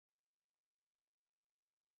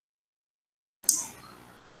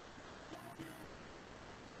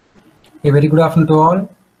A very good afternoon to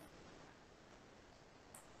all.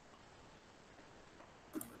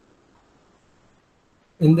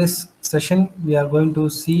 In this session, we are going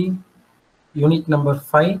to see unit number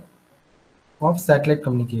 5 of satellite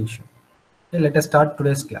communication. Okay, let us start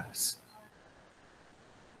today's class.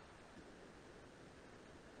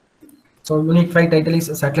 So unit 5 title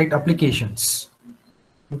is satellite applications.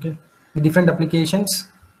 Okay, the different applications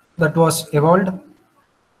that was evolved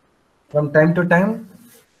from time to time,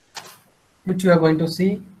 which we are going to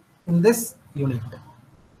see in this unit.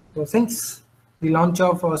 So since the launch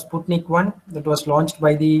of Sputnik 1 that was launched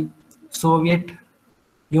by the Soviet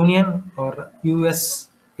Union or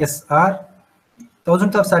USSR,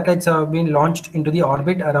 thousands of satellites have been launched into the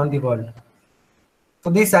orbit around the world. So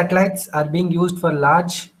these satellites are being used for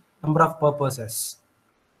large number of purposes.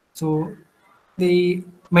 So there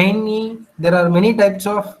are many types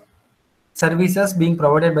of services being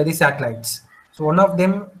provided by the satellites. So one of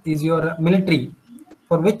them is your military,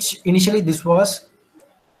 for which initially this was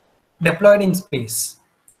deployed in space.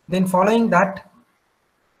 Then following the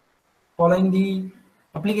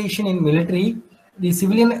application in military, the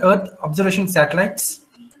civilian Earth observation satellites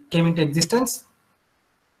came into existence.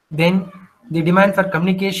 Then the demand for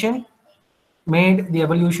communication made the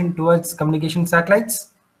evolution towards communication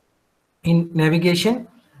satellites in navigation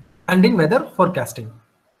and in weather forecasting.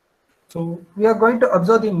 So we are going to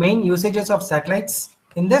observe the main usages of satellites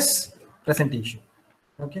in this presentation.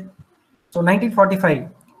 Okay. So 1945,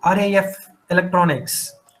 RAF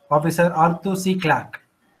Electronics officer Arthur C. Clarke,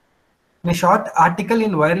 in a short article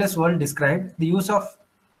in Wireless World, described the use of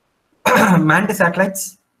manned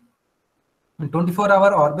satellites in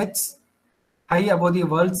 24-hour orbits high above the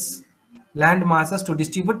world's land masses to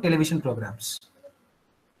distribute television programs.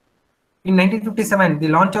 In 1957, the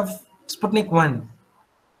launch of Sputnik 1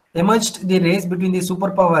 emerged the race between the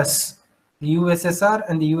superpowers, the USSR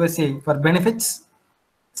and the USA, for benefits,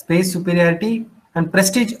 space superiority, and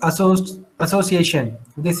prestige association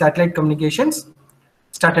with the satellite communications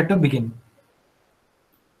started to begin.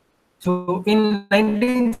 So in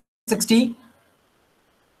 1960,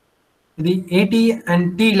 the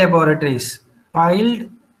AT&T laboratories filed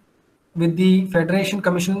with the Federation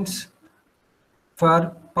Commissions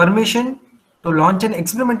for permission to launch an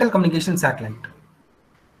experimental communication satellite.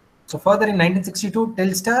 So further in 1962,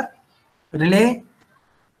 Telstar Relay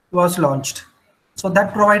was launched. So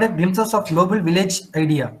that provided glimpses of global village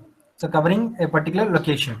idea, so covering a particular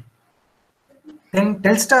location. Then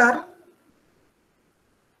Telstar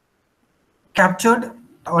captured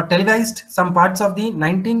or televised some parts of the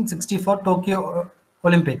 1964 Tokyo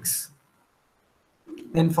Olympics.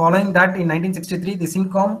 Then following that in 1963, the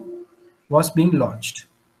Syncom was being launched.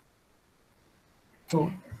 So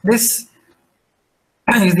this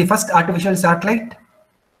is the first artificial satellite.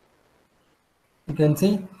 You can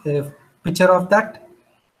see a picture of that.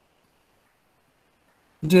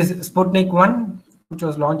 It is Sputnik 1, which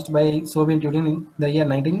was launched by Soviet Union in the year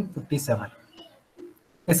 1957.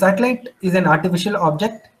 A satellite is an artificial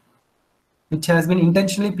object which has been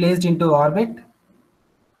intentionally placed into orbit.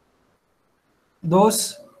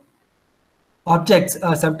 Those objects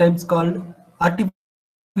are sometimes called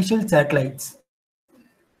artificial satellites,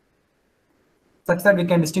 such that we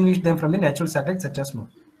can distinguish them from the natural satellites such as Moon.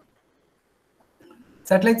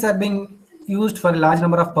 Satellites are being used for a large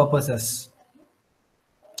number of purposes.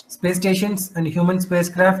 Space stations and human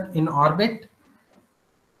spacecraft in orbit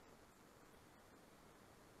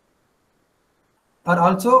are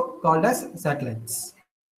also called as satellites.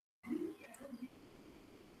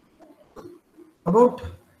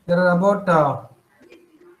 There are about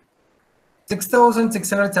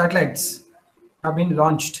 6,600 satellites have been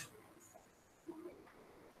launched,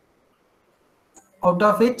 out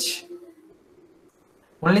of which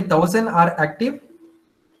only 1,000 are active.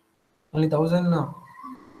 Only 1,000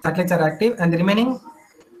 satellites are active, and the remaining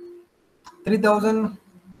 3,000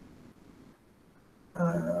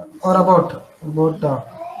 or about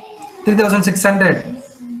 3,600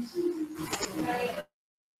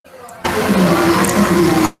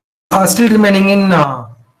 are still remaining in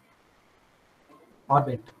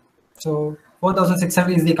orbit. So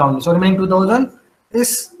 4,600 is the count. So remaining 2,000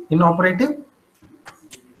 is inoperative.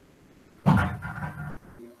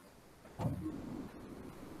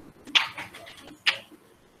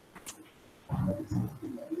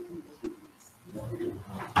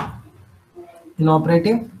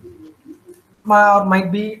 Inoperative or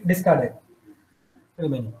might be discarded.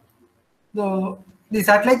 Remaining. So the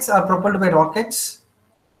satellites are propelled by rockets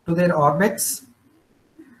to their orbits.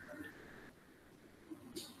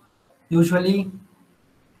 Usually,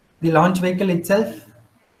 the launch vehicle itself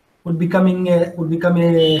would become a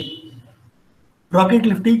rocket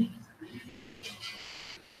lifting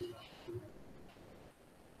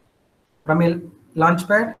from a launch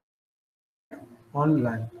pad on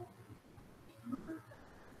land.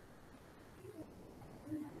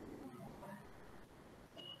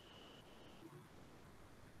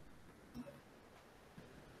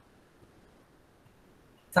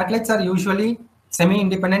 Satellites are usually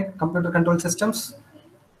semi-independent computer control systems.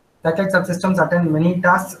 Satellite subsystems attend many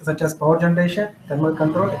tasks such as power generation, thermal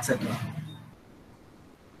control, etc.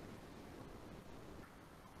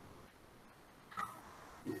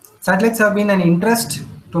 Satellites have been an interest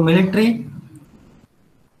to military.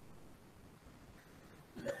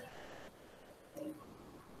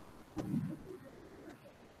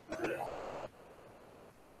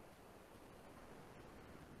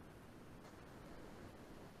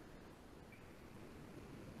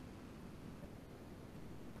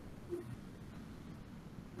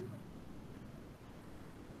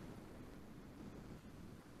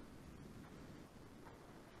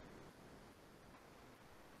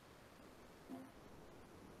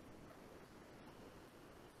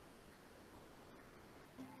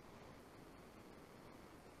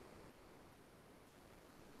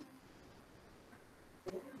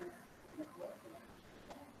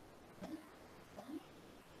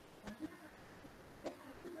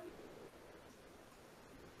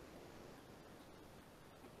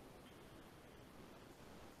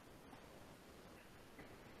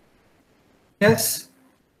 Yes,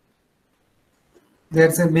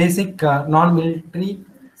 there's a basic non-military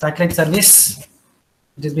satellite service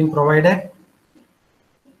which is being provided.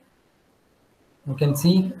 You can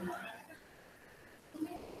see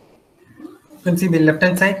the left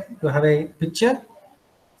hand side. You have a picture.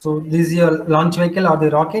 So this is your launch vehicle or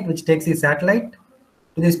the rocket which takes the satellite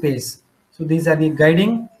to the space. So these are the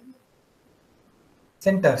guiding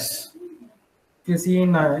centers. If you see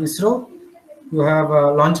in ISRO, you have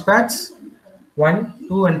launch pads 1,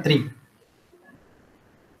 2, and 3.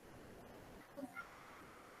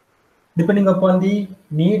 Depending upon the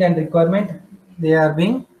need and requirement, they are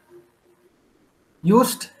being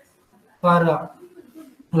used for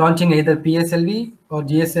launching either PSLV or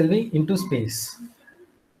GSLV into space.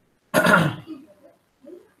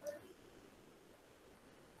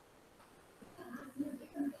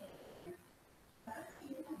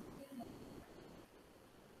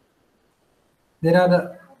 There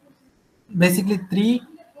are basically 3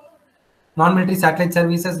 non-military satellite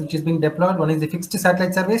services which is being deployed. One is the fixed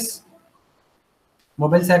satellite service,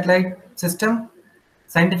 mobile satellite system,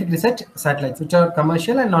 scientific research satellites, which are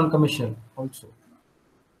commercial and non-commercial also.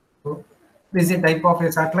 So this is a type of a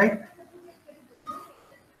satellite.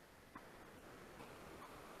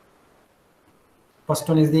 First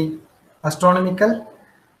one is the astronomical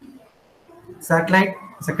satellite,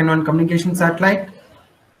 second one communication satellite,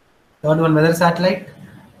 third one weather satellite,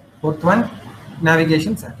 fourth one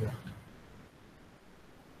navigation satellite.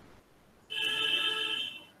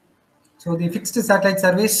 So the fixed satellite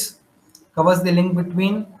service covers the link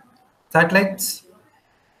between satellites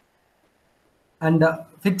and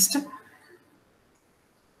fixed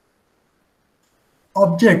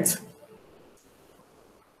objects,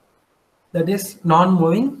 that is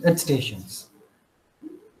non-moving earth stations.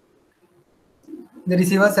 The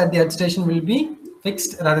receivers at the earth station will be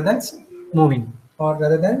fixed rather than moving or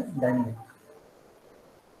rather than dynamic.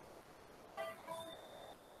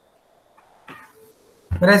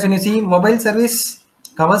 Whereas when you see mobile service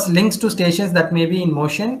covers links to stations that may be in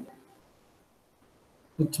motion,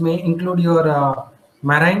 which may include your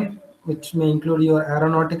marine, which may include your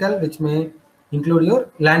aeronautical, which may include your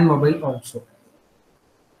land mobile also.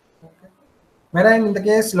 Marine in the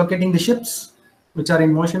case locating the ships which are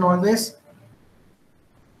in motion always.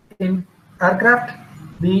 In aircraft,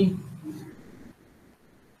 the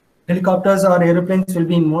helicopters or aeroplanes will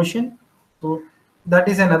be in motion. So that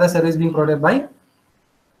is another service being provided by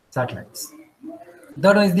satellites.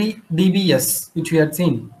 Third one is the DBS, which we had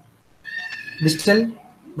seen, digital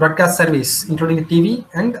broadcast service, including the TV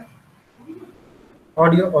and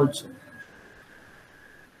audio also,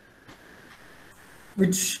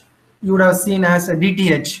 which you would have seen as a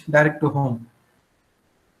DTH, direct to home.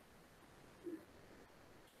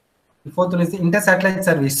 The fourth one is the inter-satellite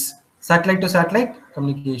service, satellite to satellite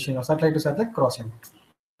communication or satellite to satellite crossing.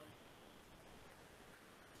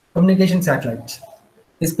 Communication satellite.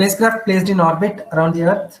 A spacecraft placed in orbit around the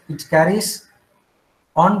Earth, which carries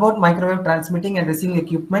onboard microwave transmitting and receiving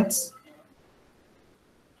equipments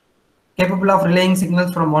capable of relaying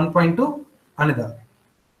signals from one point to another.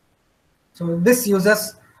 So this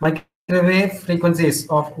uses microwave frequencies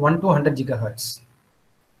of 1 to 100 gigahertz.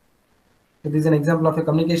 This is an example of a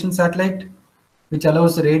communication satellite which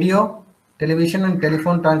allows radio, television, and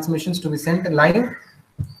telephone transmissions to be sent live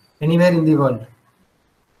anywhere in the world.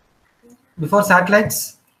 Before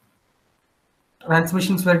satellites,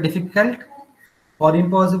 transmissions were difficult or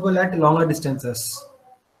impossible at longer distances.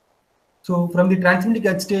 So from the transmitting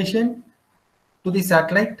earth station to the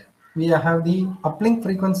satellite, we have the uplink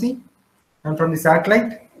frequency, and from the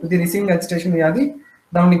satellite to the receiving earth station, we have the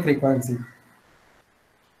downlink frequency.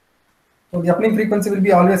 So the uplink frequency will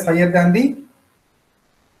be always higher than the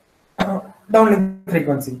downlink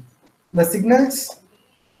frequency. The signals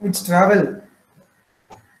which travel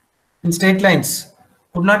in straight lines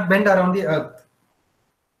could not bend around the earth.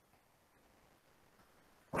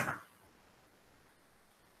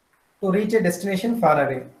 To reach a destination far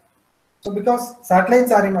away. So because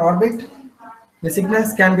satellites are in orbit, the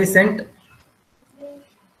signals can be sent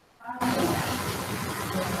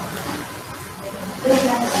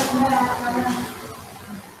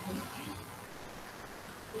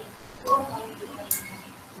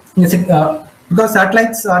because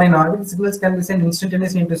satellites are in orbit, signals can be sent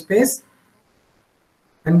instantaneously into space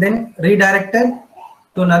and then redirected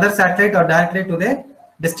to another satellite or directly to their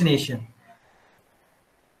destination.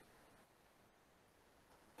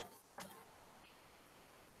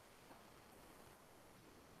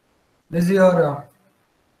 This is your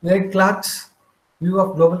Eric Clark's view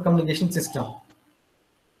of global communication system.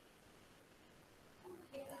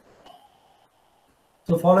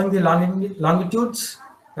 So following the longitudes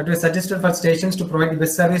that were suggested for stations to provide the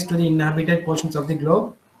best service to the inhabited portions of the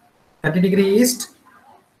globe, 30° east,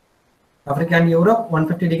 Africa and Europe,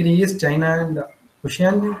 150° east, China and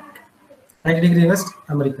Oceania, 90° west,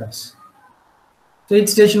 Americas. So each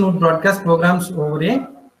station would broadcast programs over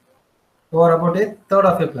about a third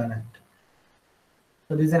of a planet.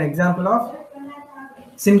 So this is an example of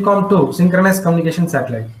SYNCOM-2, Synchronous Communication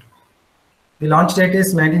Satellite. The launch date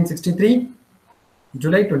is 1963,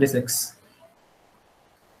 July 26.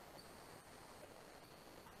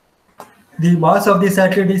 The mass of the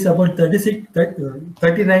satellite is about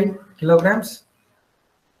 39 kilograms.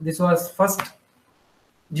 This was first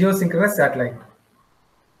geosynchronous satellite.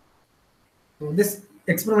 So this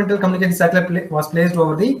experimental communication satellite was placed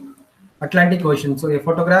over the Atlantic Ocean. So a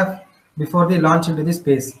photograph before the launch into the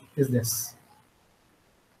space is this.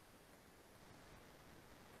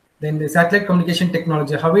 Then the satellite communication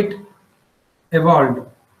technology, how it evolved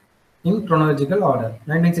in chronological order.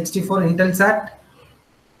 1964, Intelsat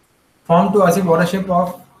formed to assume ownership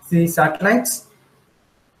of the satellites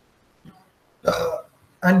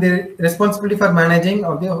and the responsibility for managing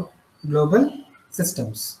of the global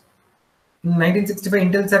systems. In 1965,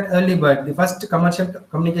 Intelsat Earlybird, the first commercial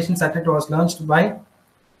communication satellite, was launched by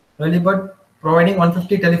Earlybird, providing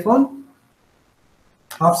 150 telephone,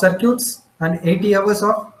 off circuits, and 80 hours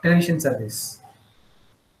of television service.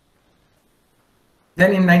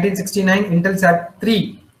 Then in 1969, Intelsat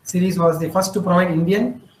 3 series was the first to provide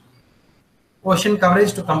Indian ocean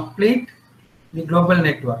coverage to complete the global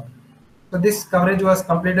network. So this coverage was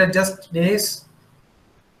completed just days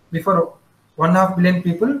before 1.5 billion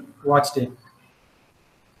people watched it.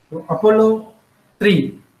 So Apollo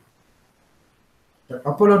 3,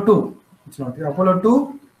 Apollo 2, it's not Apollo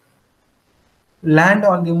 2 land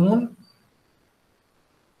on the moon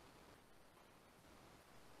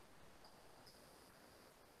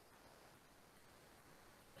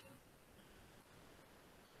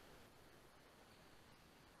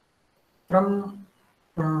from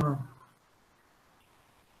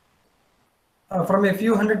a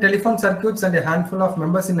few hundred telephone circuits and a handful of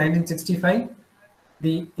members in 1965.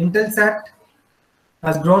 The Intelsat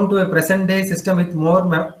has grown to a present-day system with more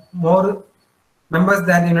members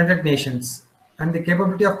than the United Nations, and the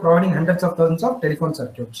capability of providing hundreds of thousands of telephone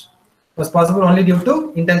circuits was possible only due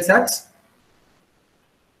to Intelsat's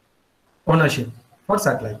ownership for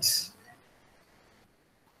satellites.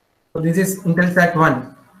 So this is Intelsat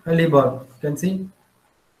 1 early bird. You can see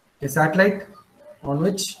a satellite on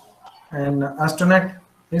which an astronaut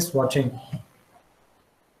is watching.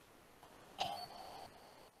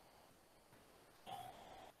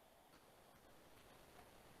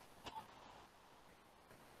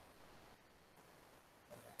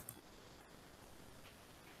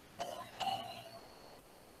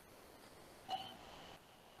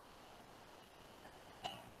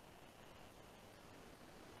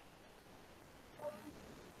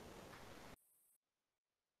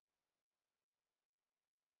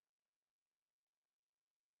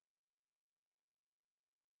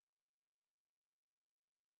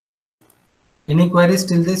 Any queries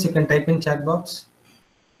till this, you can type in chat box.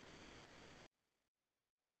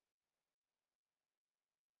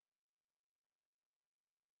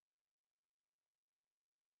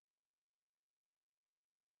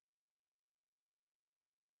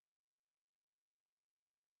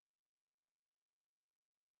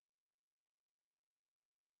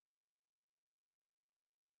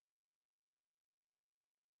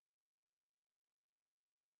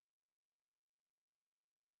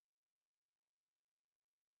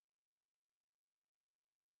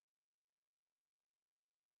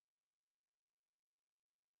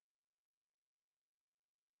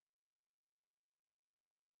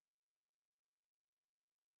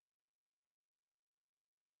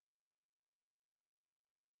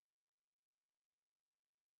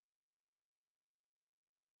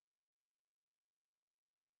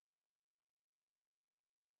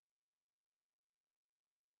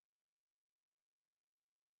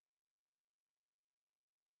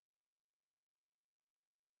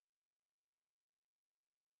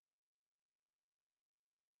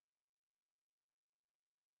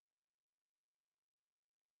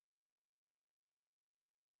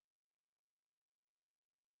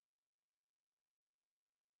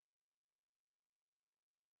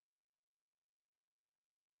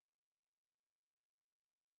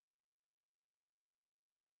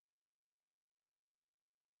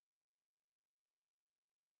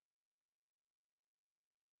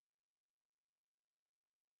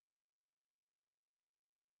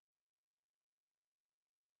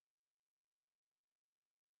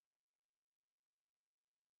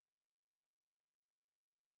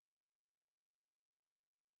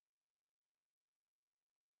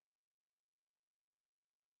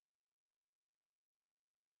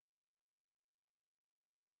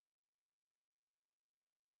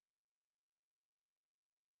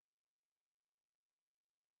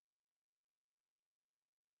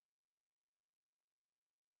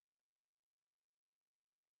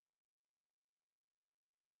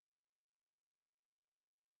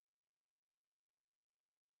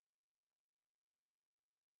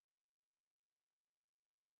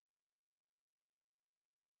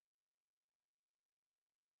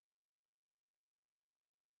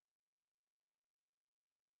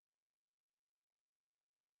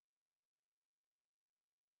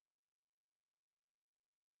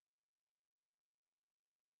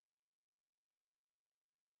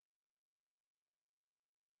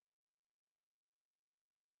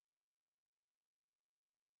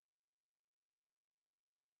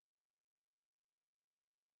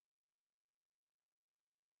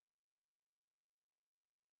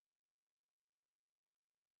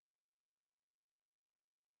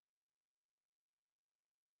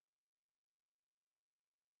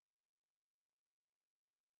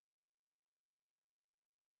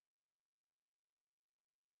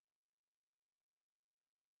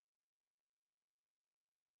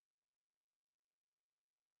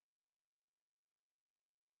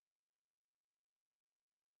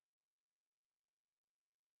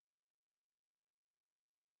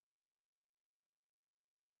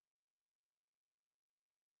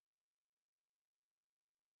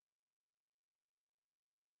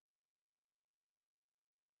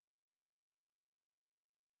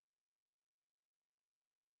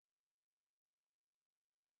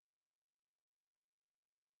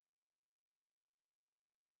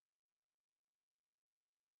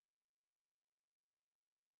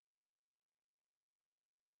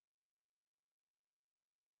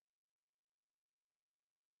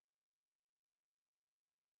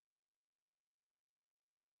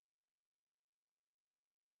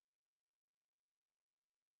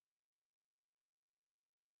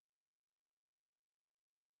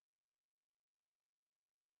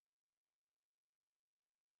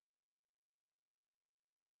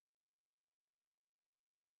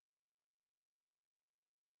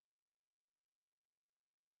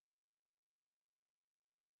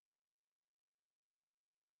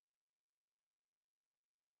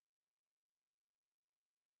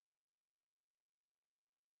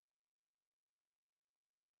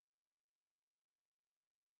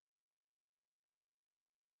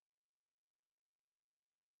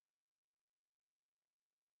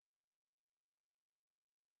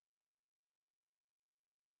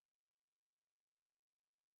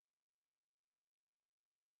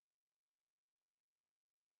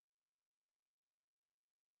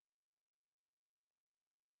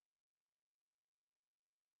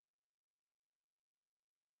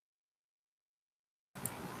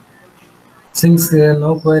 Since there are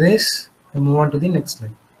no queries, I move on to the next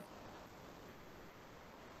slide.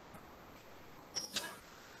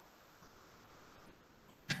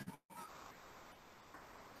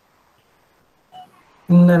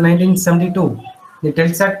 In 1972, the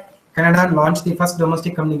Telsat Canada launched the first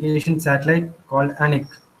domestic communication satellite called ANIC.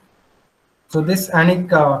 So this ANIC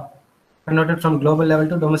converted from global level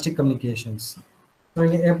to domestic communications. So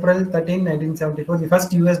in April 13, 1974, the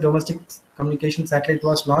first US domestic communication satellite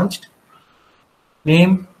was launched,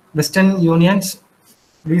 named Western Union's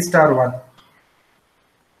V-Star 1.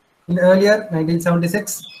 In earlier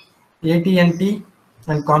 1976, AT&T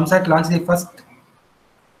and Comsat launched the first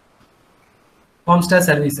Comstar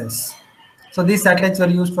services. So these satellites were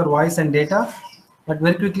used for voice and data, but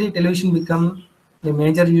very quickly television became a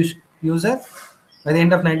major user. By the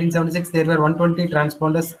end of 1976, there were 120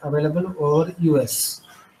 transponders available over US,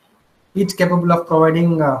 each capable of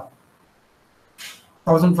providing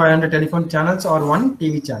 1,500 telephone channels or one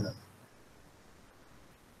TV channel.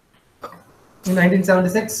 In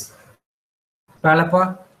 1976,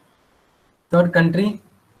 Palapa, third country,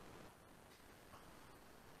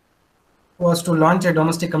 was to launch a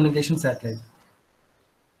domestic communication satellite,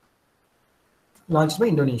 launched by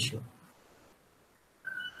Indonesia.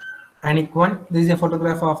 ANIC 1, this is a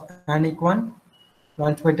photograph of ANIC 1,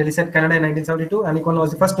 launched by Telesat Canada in 1972. ANIC 1 was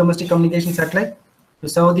the first domestic communication satellite to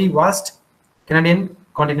serve the vast Canadian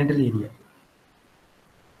continental area.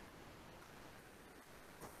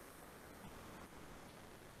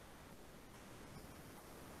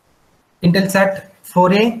 Intelsat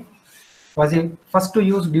 4A was the first to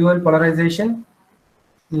use dual polarization.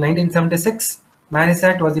 In 1976,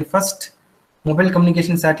 Marisat was the first mobile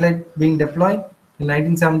communication satellite being deployed. In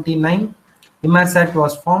 1979, Inmarsat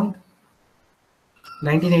was formed.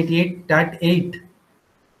 1988, TAT-8,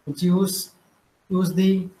 which used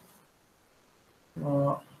the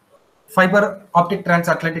fiber optic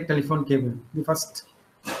transatlantic telephone cable. The first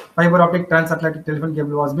fiber optic transatlantic telephone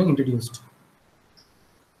cable was being introduced.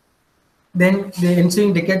 Then the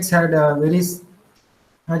ensuing decades had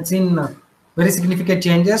seen very significant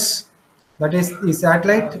changes. That is, the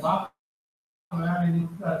satellite,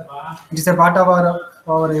 it is a part of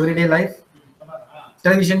our everyday life.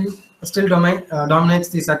 Television still dominates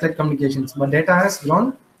the satellite communications, but data has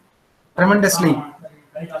grown tremendously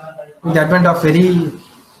with the advent of very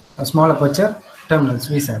small aperture terminals,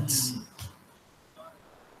 VSATs.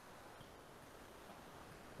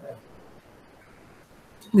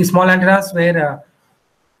 The small antennas where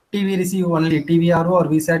TV receive only TVRO or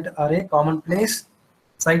VSAT are a commonplace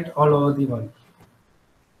sight all over the world.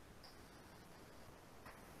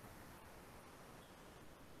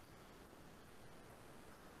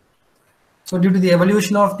 So due to the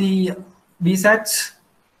evolution of the VSATs,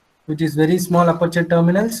 which is very small aperture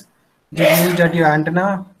terminals, which is used at your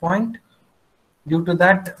antenna point, due to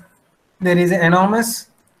that, there is enormous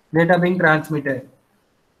data being transmitted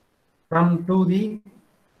from to the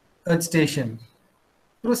Earth station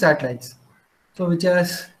through satellites. So which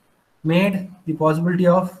has made the possibility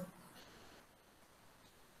of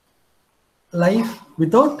life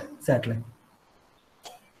without satellite.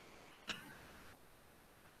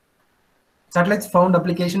 Satellites found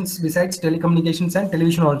applications besides telecommunications and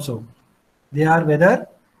television also. They are weather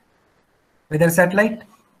satellite,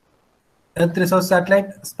 Earth resource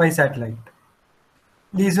satellite, spy satellite.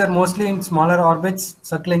 These were mostly in smaller orbits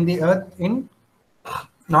circling the Earth in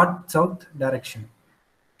north-south direction.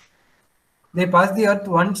 They pass the Earth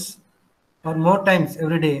once or more times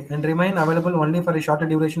every day and remain available only for a shorter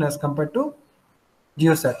duration as compared to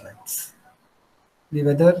geosatellites. The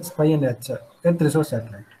weather, spy and Earth resource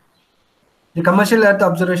satellite. The commercial Earth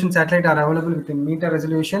observation satellite are available with a meter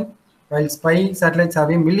resolution, while spy satellites have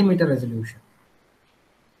a millimeter resolution.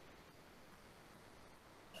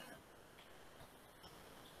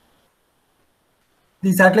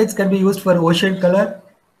 These satellites can be used for ocean color,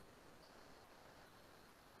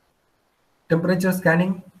 temperature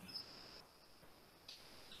scanning,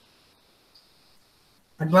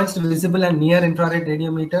 advanced visible and near infrared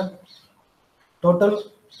radiometer, total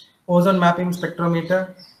ozone mapping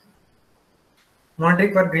spectrometer,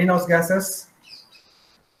 monitoring for greenhouse gases,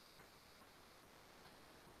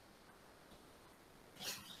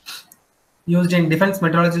 used in defense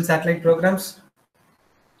meteorological satellite programs,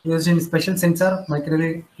 used in special sensor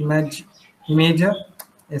microwave imager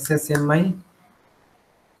SSMI,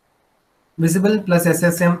 visible plus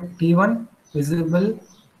SSM T1, visible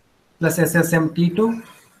plus SSM T2,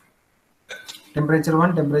 temperature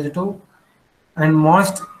 1, temperature 2, and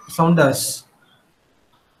MOST sounders,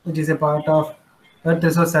 which is a part of Earth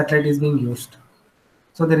resource satellite, is being used.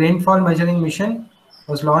 So the rainfall measuring mission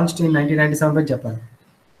was launched in 1997 by Japan.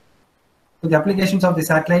 So the applications of the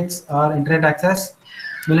satellites are internet access,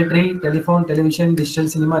 military, telephone, television, digital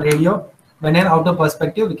cinema, radio. When an outer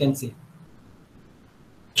perspective, we can see.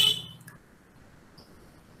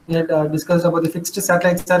 We had discussed about the fixed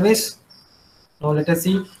satellite service. Now let us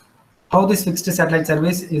see how this fixed satellite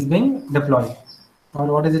service is being deployed, or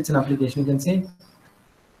what is its an application. You can see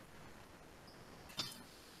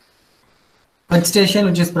Earth station,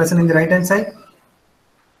 which is present in the right hand side.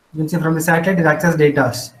 You can see from the satellite it access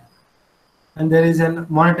data, and there is a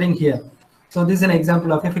monitoring here. So this is an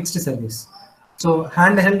example of a fixed service. So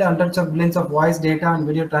handheld hundreds of billions of voice data and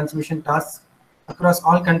video transmission tasks across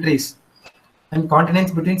all countries and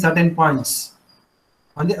continents between certain points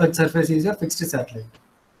on the Earth surface is a fixed satellite.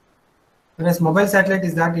 Whereas mobile satellite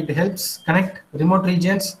is that it helps connect remote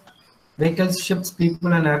regions, vehicles, ships,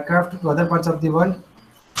 people and aircraft to other parts of the world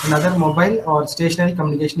and other mobile or stationary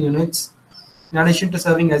communication units in addition to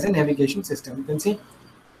serving as a navigation system. You can see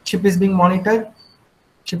ship is being monitored,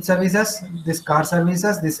 ship services, this car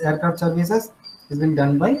services, this aircraft services is being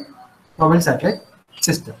done by mobile satellite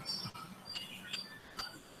system.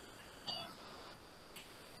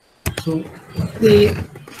 So the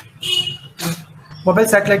mobile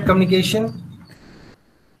satellite communication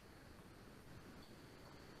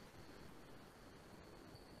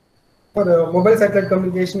for mobile satellite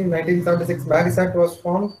communication in 1976, MARISAT was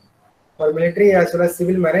formed for military as well as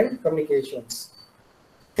civil marine communications.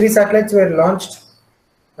 3 satellites were launched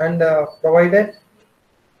and provided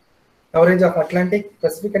coverage of Atlantic,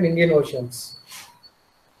 Pacific and Indian Oceans.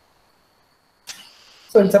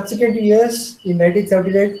 So in subsequent years, in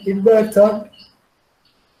 1978, in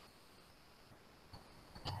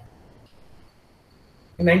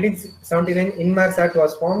 1979, Inmarsat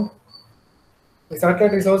was formed. The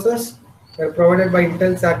satellite resources were provided by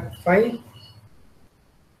Intelsat 5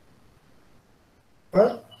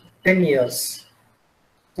 for 10 years.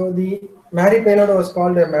 So the MARI payload was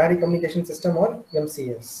called a MARI Communication System or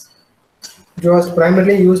MCS. It was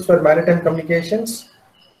primarily used for maritime communications,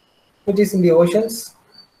 which is in the oceans,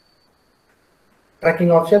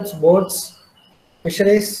 tracking of ships, boats,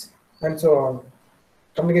 fisheries, and so on.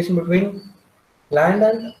 Communication between land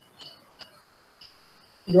and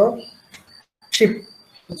your ship,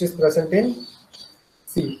 which is present in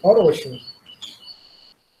sea or ocean.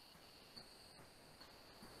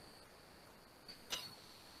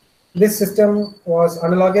 This system was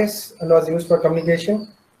analogous and was used for communication.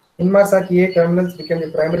 Inmarsat EA terminals became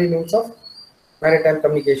the primary means of maritime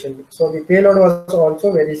communication. So the payload was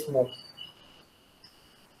also very small.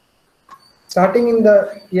 Starting in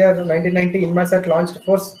the year 1990, Inmarsat launched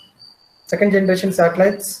 4 second generation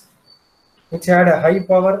satellites which had a high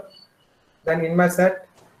power than Inmarsat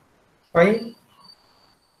 5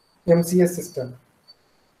 MCS system.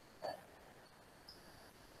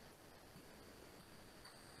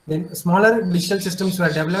 Then smaller digital systems were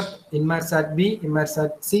developed: Inmarsat B,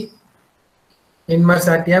 Inmarsat C,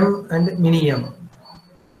 Inmarsat M and Mini-M.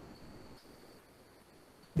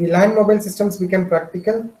 The land mobile systems became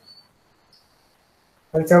practical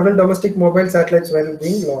and several domestic mobile satellites were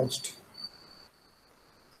being launched.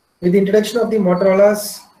 With the introduction of the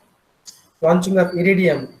Motorola's launching of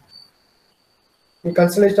Iridium, the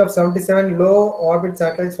constellation of 77 low orbit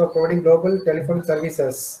satellites for providing global telephone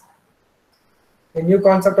services. A new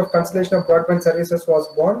concept of constellation of broadband services was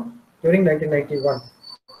born during 1991.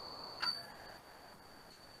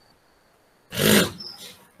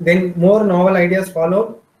 Then more novel ideas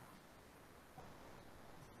followed.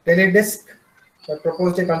 Teledisc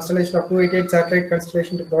proposed a constellation of 288 satellite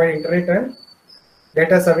constellation to provide internet and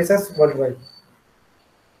data services worldwide.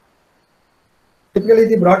 Typically,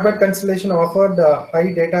 the broadband constellation offered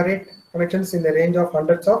high data rate connections in the range of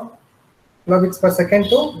hundreds of kilobits per second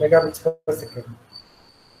to megabits per second.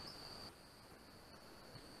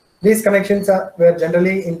 These connections were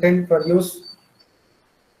generally intended for use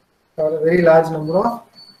for a very large number of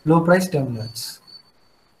low price terminals.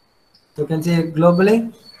 You can see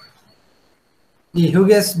globally, the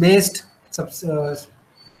Hughes based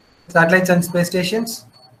satellites and space stations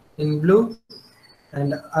in blue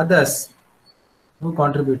and others who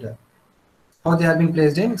contributed, how they have been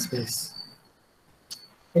placed in space,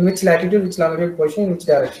 in which latitude, which longitude, position, in which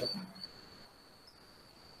direction.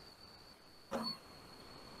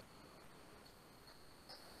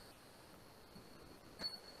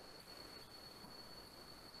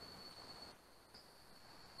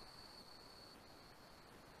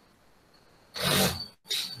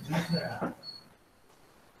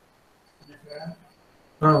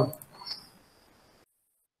 Oh.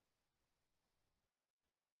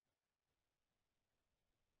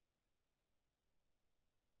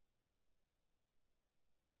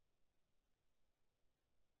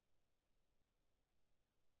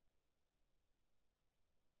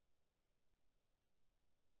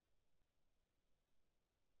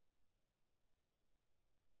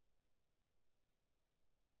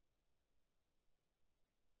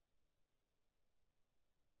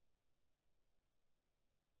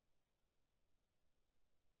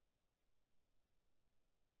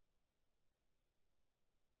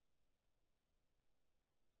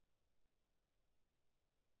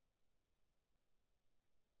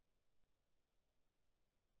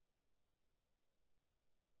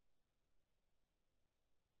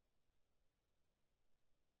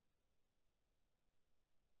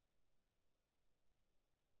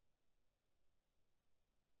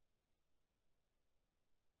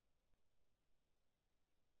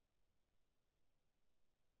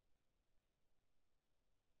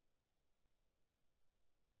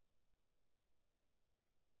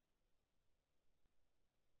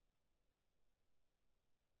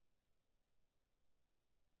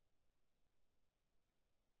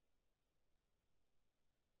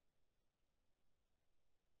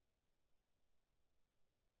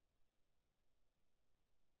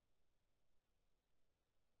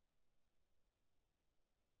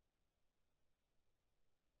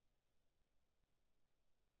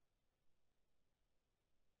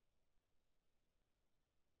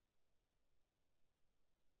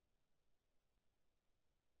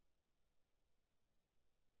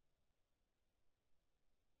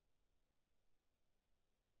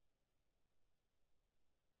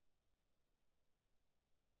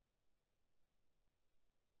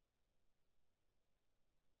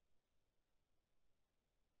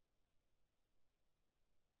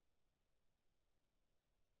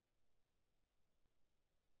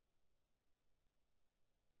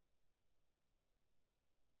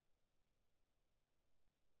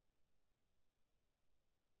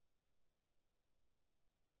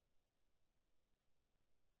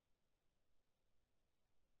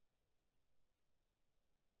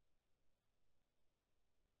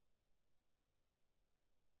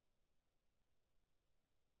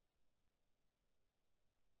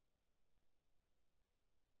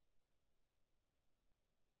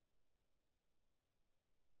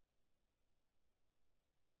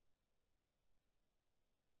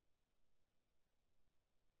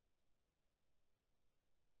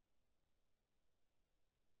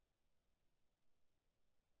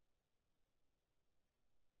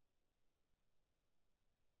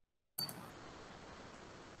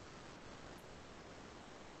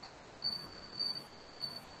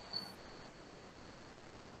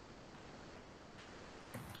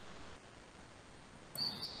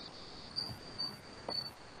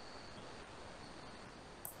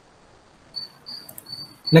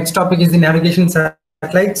 Next topic is the navigation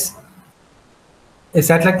satellites. A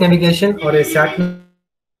satellite navigation or a sat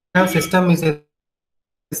nav system is a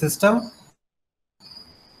system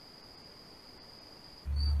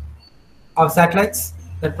of satellites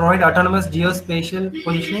that provide autonomous geospatial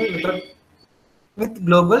positioning with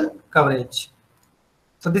global coverage.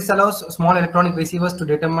 So this allows small electronic receivers to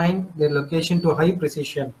determine their location to high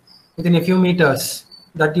precision within a few meters.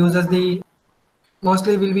 That uses the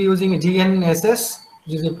mostly will be using GNSS,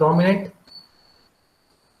 which is a prominent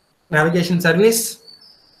navigation service,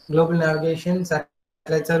 global navigation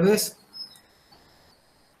satellite service,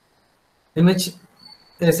 in which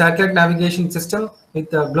a satellite navigation system with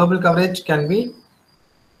global coverage can be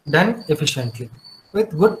done efficiently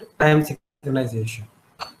with good time synchronization.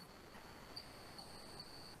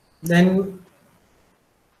 Then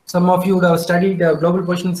some of you would have studied global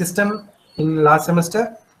positioning system in last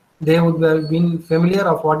semester. They would have been familiar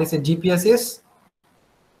of what is a GPS is.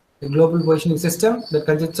 The global positioning system that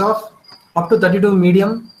consists of up to 32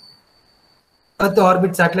 medium Earth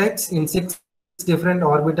orbit satellites in 6 different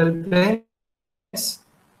orbital planes,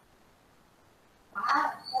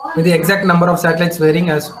 with the exact number of satellites varying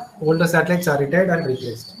as older satellites are retired and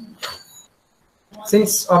replaced.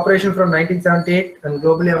 Since operation from 1978 and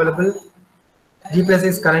globally available, GPS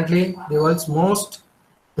is currently the world's most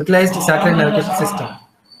utilized satellite navigation system.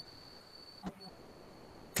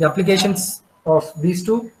 The applications of these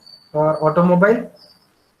two are automobile,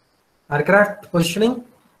 aircraft positioning,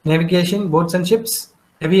 navigation, boats and ships,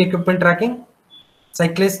 heavy equipment tracking,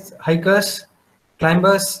 cyclists, hikers,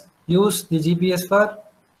 climbers use the GPS for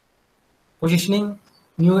positioning,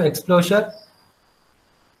 new exposure,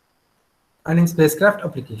 and in spacecraft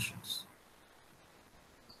applications.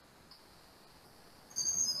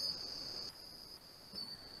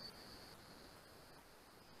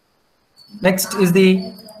 Next is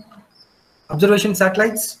the observation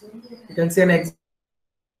satellites. You can see an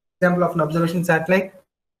example of an observation satellite.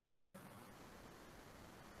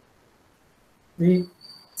 The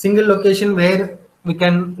single location where we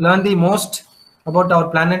can learn the most about our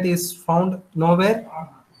planet is found nowhere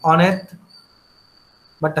on Earth,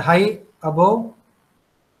 but high above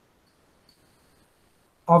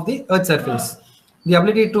of the Earth's surface. The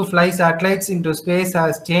ability to fly satellites into space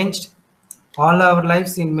has changed all our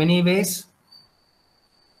lives in many ways,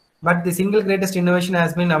 but the single greatest innovation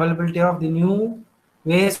has been availability of the new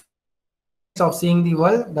ways of seeing the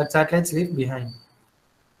world that satellites leave behind.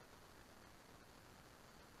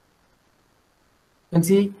 You can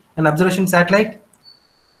see an observation satellite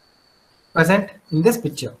present in this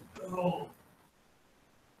picture.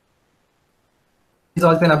 This is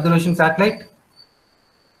also an observation satellite.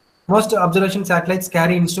 Most observation satellites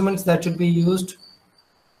carry instruments that should be used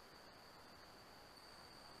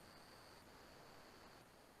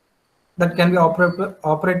that can be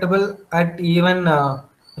operatable at even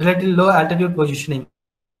relatively low altitude positioning.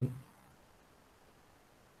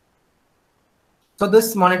 So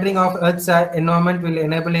this monitoring of Earth's environment will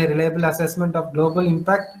enable a reliable assessment of global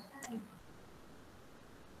impact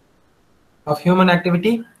of human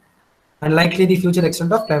activity and likely the future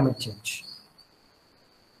extent of climate change.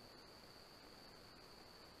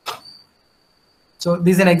 So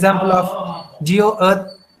this is an example of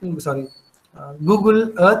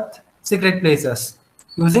Google Earth secret places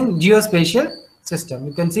using geospatial system.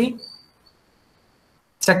 You can see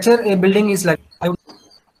structure a building is like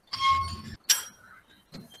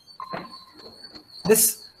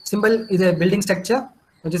this symbol is a building structure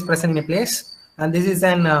which is present in a place, and this is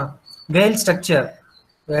an whale structure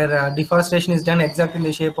where deforestation is done exactly in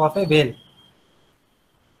the shape of a whale.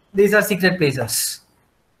 These are secret places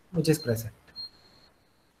which is present.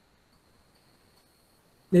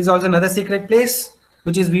 There is also another secret place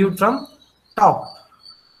which is viewed from top,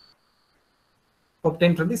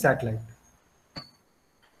 obtained from the satellite.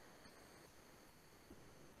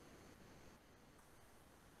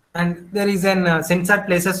 And there is an censored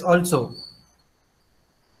places also.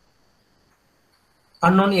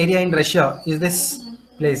 Unknown area in Russia is this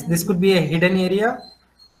place. This could be a hidden area.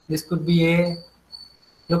 This could be a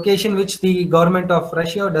location which the government of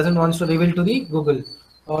Russia doesn't want to reveal to the Google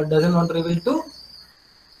or doesn't want to reveal to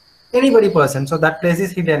anybody person. So that place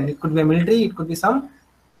is hidden. It could be a military, it could be some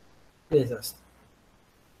places.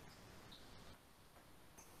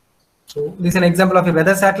 So this is an example of a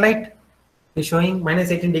weather satellite. Is showing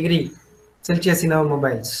minus 18 degree Celsius in our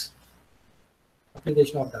mobiles.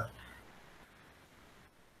 Application of that.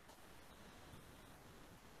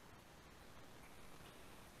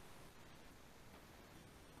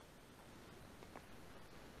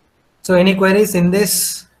 So any queries in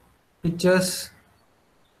this pictures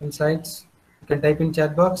and slides, you can type in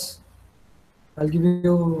chat box I'll give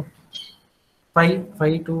you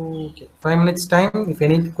 5 minutes time. If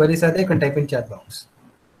any queries are there, you can type in chat box.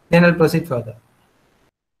 Then I'll proceed further.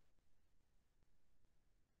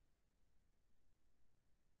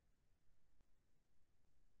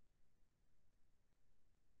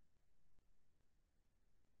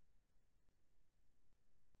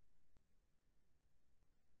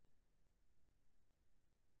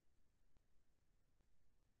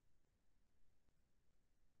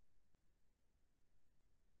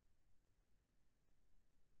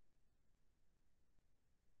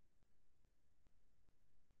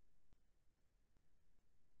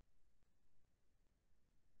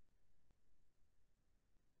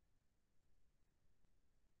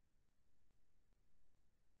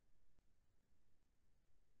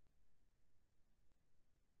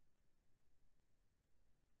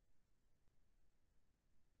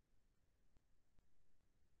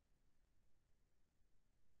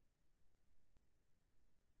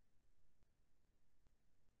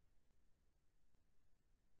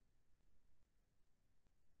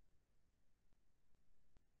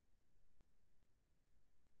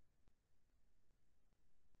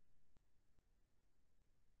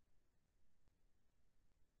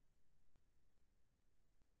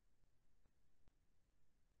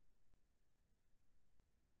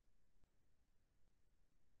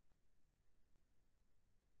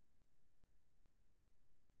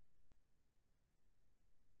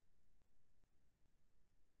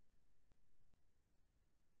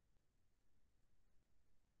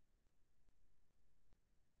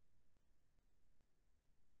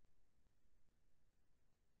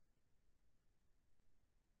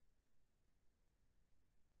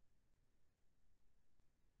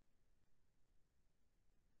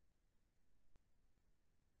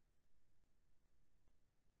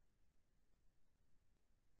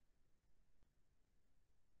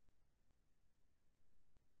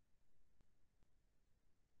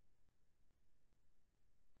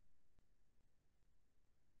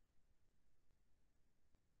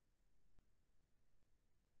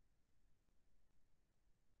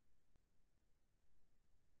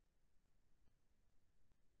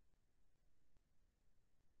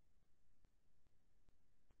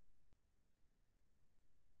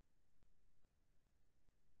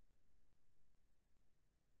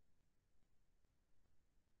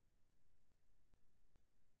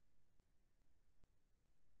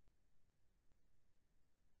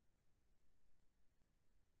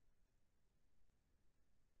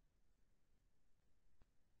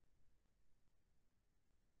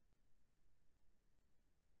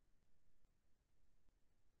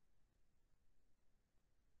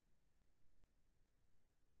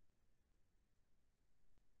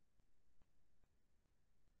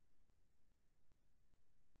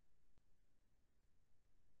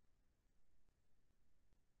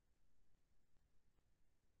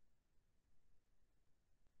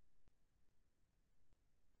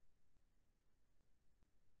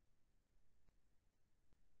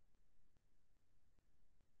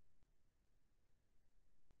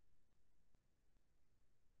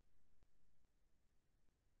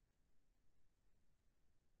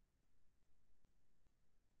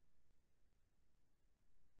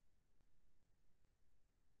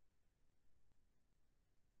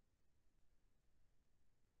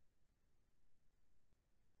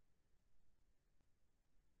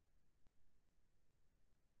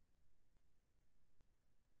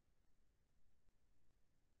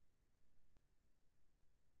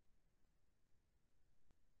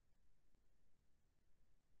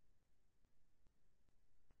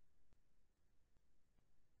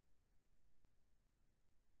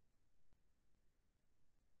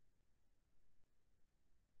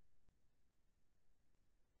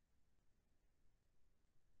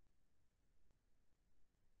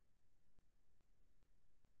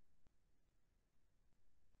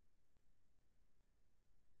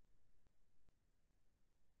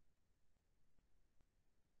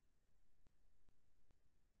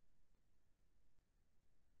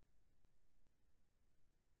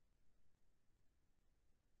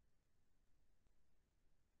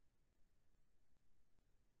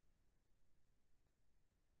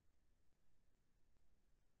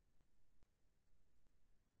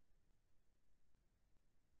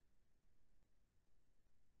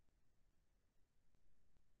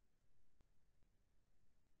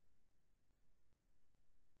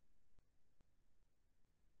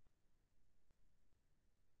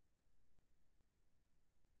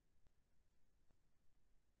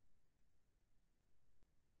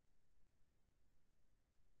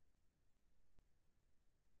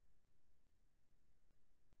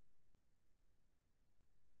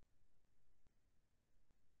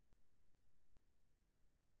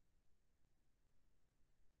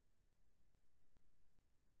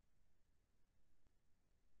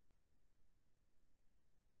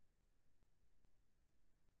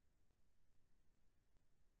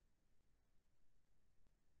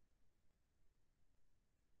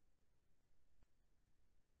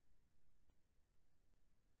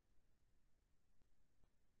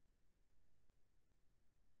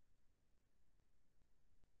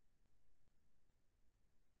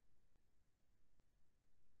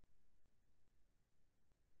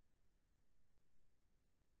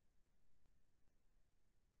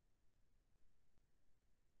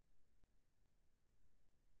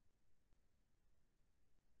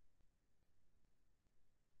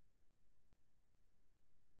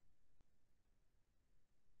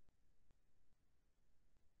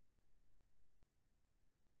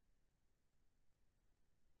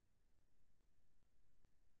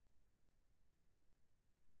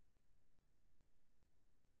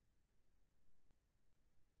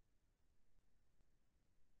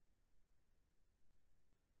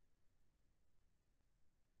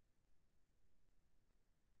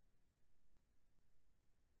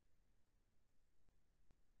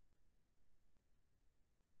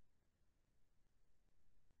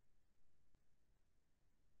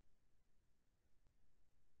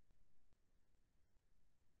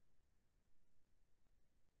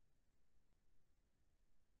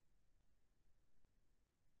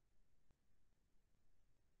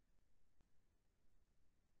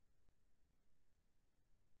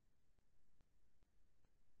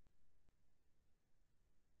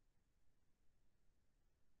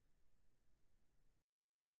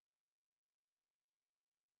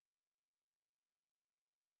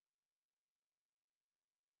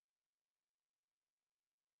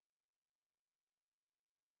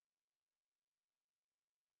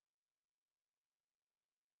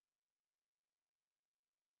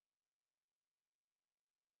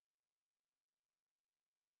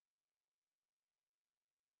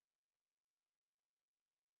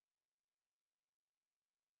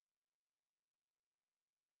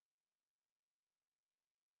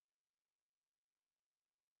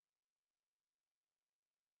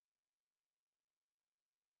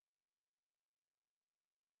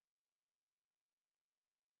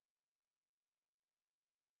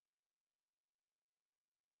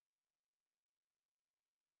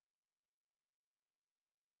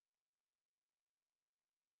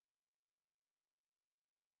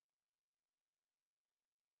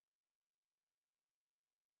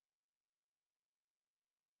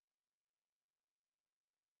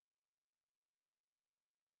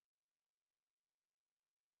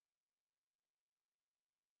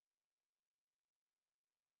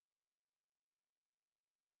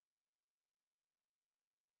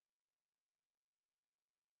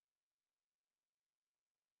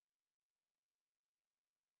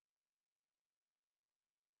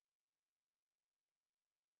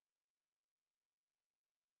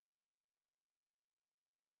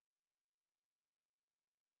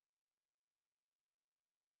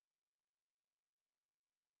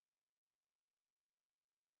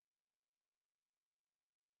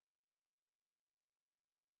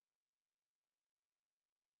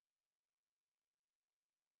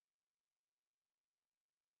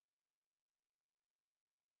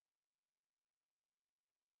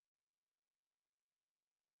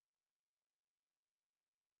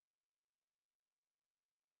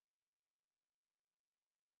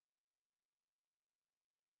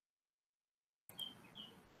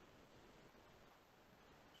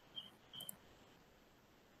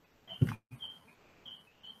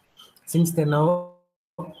 since there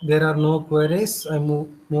are no queries, I move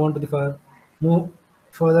on to move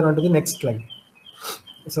further on to the next slide.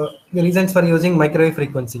 So the reasons for using microwave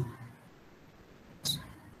frequency.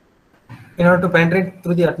 In order to penetrate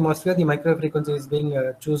through the atmosphere, the microwave frequency is being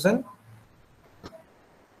chosen.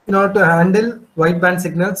 In order to handle wideband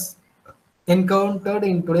signals encountered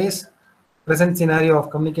in today's present scenario of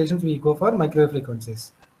communications, we go for microwave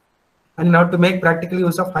frequencies. And in order to make practical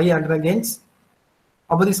use of high antenna gains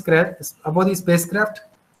above the spacecraft,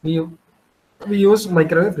 we use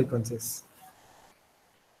microwave frequencies,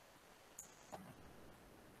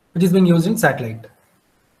 which is being used in satellite.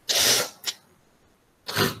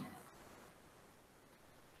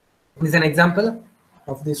 This is an example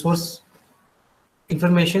of the source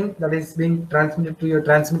information that is being transmitted to your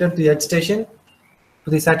transmitter to the earth station, to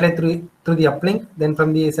the satellite through the uplink, then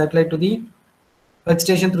from the satellite to the earth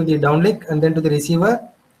station through the downlink, and then to the receiver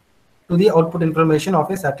to the output information of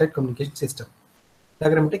a satellite communication system.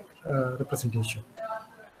 Diagrammatic representation.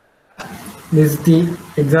 This is the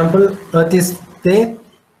example. Earth is there.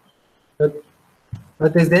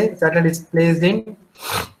 Earth is there. Satellite is placed in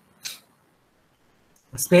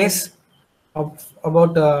space of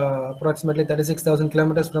about approximately 36,000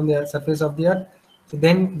 kilometers from the surface of the Earth. So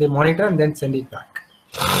then they monitor and then send it back.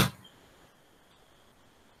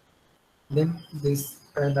 Then this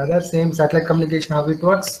and other same satellite communication, how it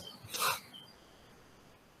works.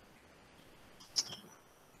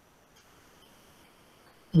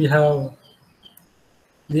 We have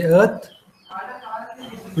the Earth,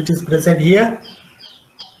 which is present here.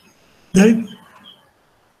 Then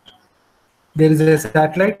there is a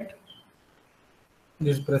satellite which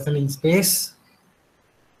is present in space.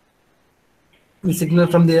 The signal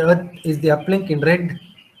from the Earth is the uplink in red,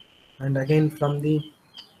 and again from the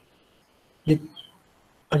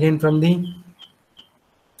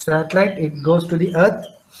satellite it goes to the Earth.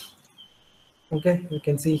 Okay, you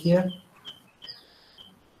can see here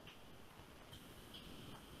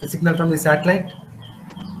the signal from the satellite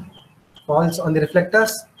falls on the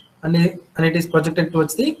reflectors, and it is projected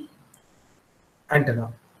towards the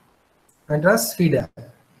antenna. Antenna's feeder.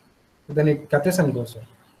 Then it captures and goes on.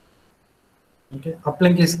 Okay,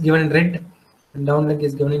 uplink is given in red and downlink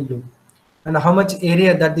is given in blue. And how much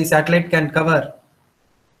area that the satellite can cover,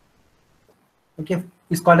 okay,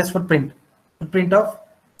 is called as footprint. Footprint of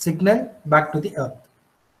signal back to the Earth.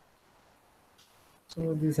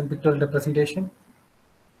 So this is a pictorial representation.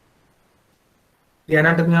 The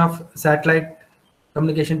anatomy of satellite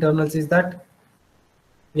communication terminals is that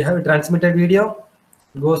we have a transmitted video,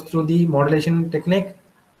 goes through the modulation technique,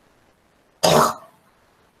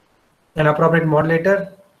 an appropriate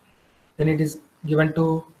modulator, then it is given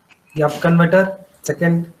to the up converter,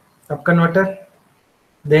 second up converter,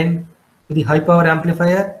 then to the high power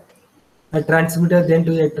amplifier, a transmitter, then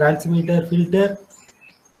to a transmitter filter,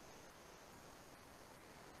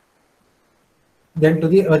 then to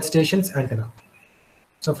the earth station's antenna.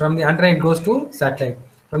 So from the antenna it goes to satellite.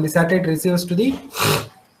 From the satellite receives to the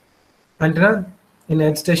antenna in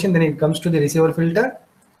earth station, then it comes to the receiver filter.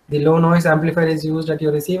 The low noise amplifier is used at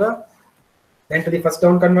your receiver, then to the first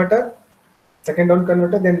down converter, second down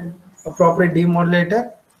converter, then appropriate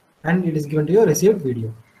demodulator, and it is given to your received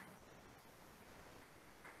video.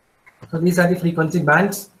 So these are the frequency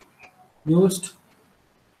bands used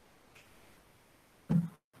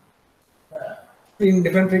in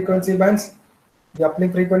different frequency bands. The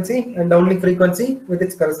uplink frequency and downlink frequency with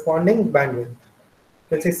its corresponding bandwidth.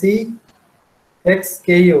 Let's say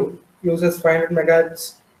CXKU uses 500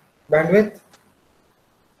 megahertz bandwidth,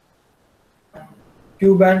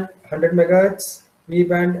 Q band 100 megahertz, V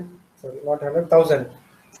band, sorry, not 100, 1000.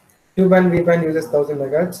 Q band, V band uses 1000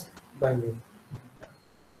 megahertz bandwidth.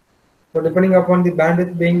 So depending upon the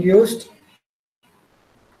bandwidth being used,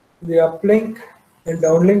 the uplink and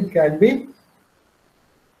downlink can be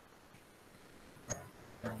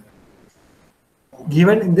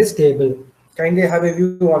given in this table. Kindly have a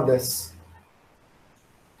view on this.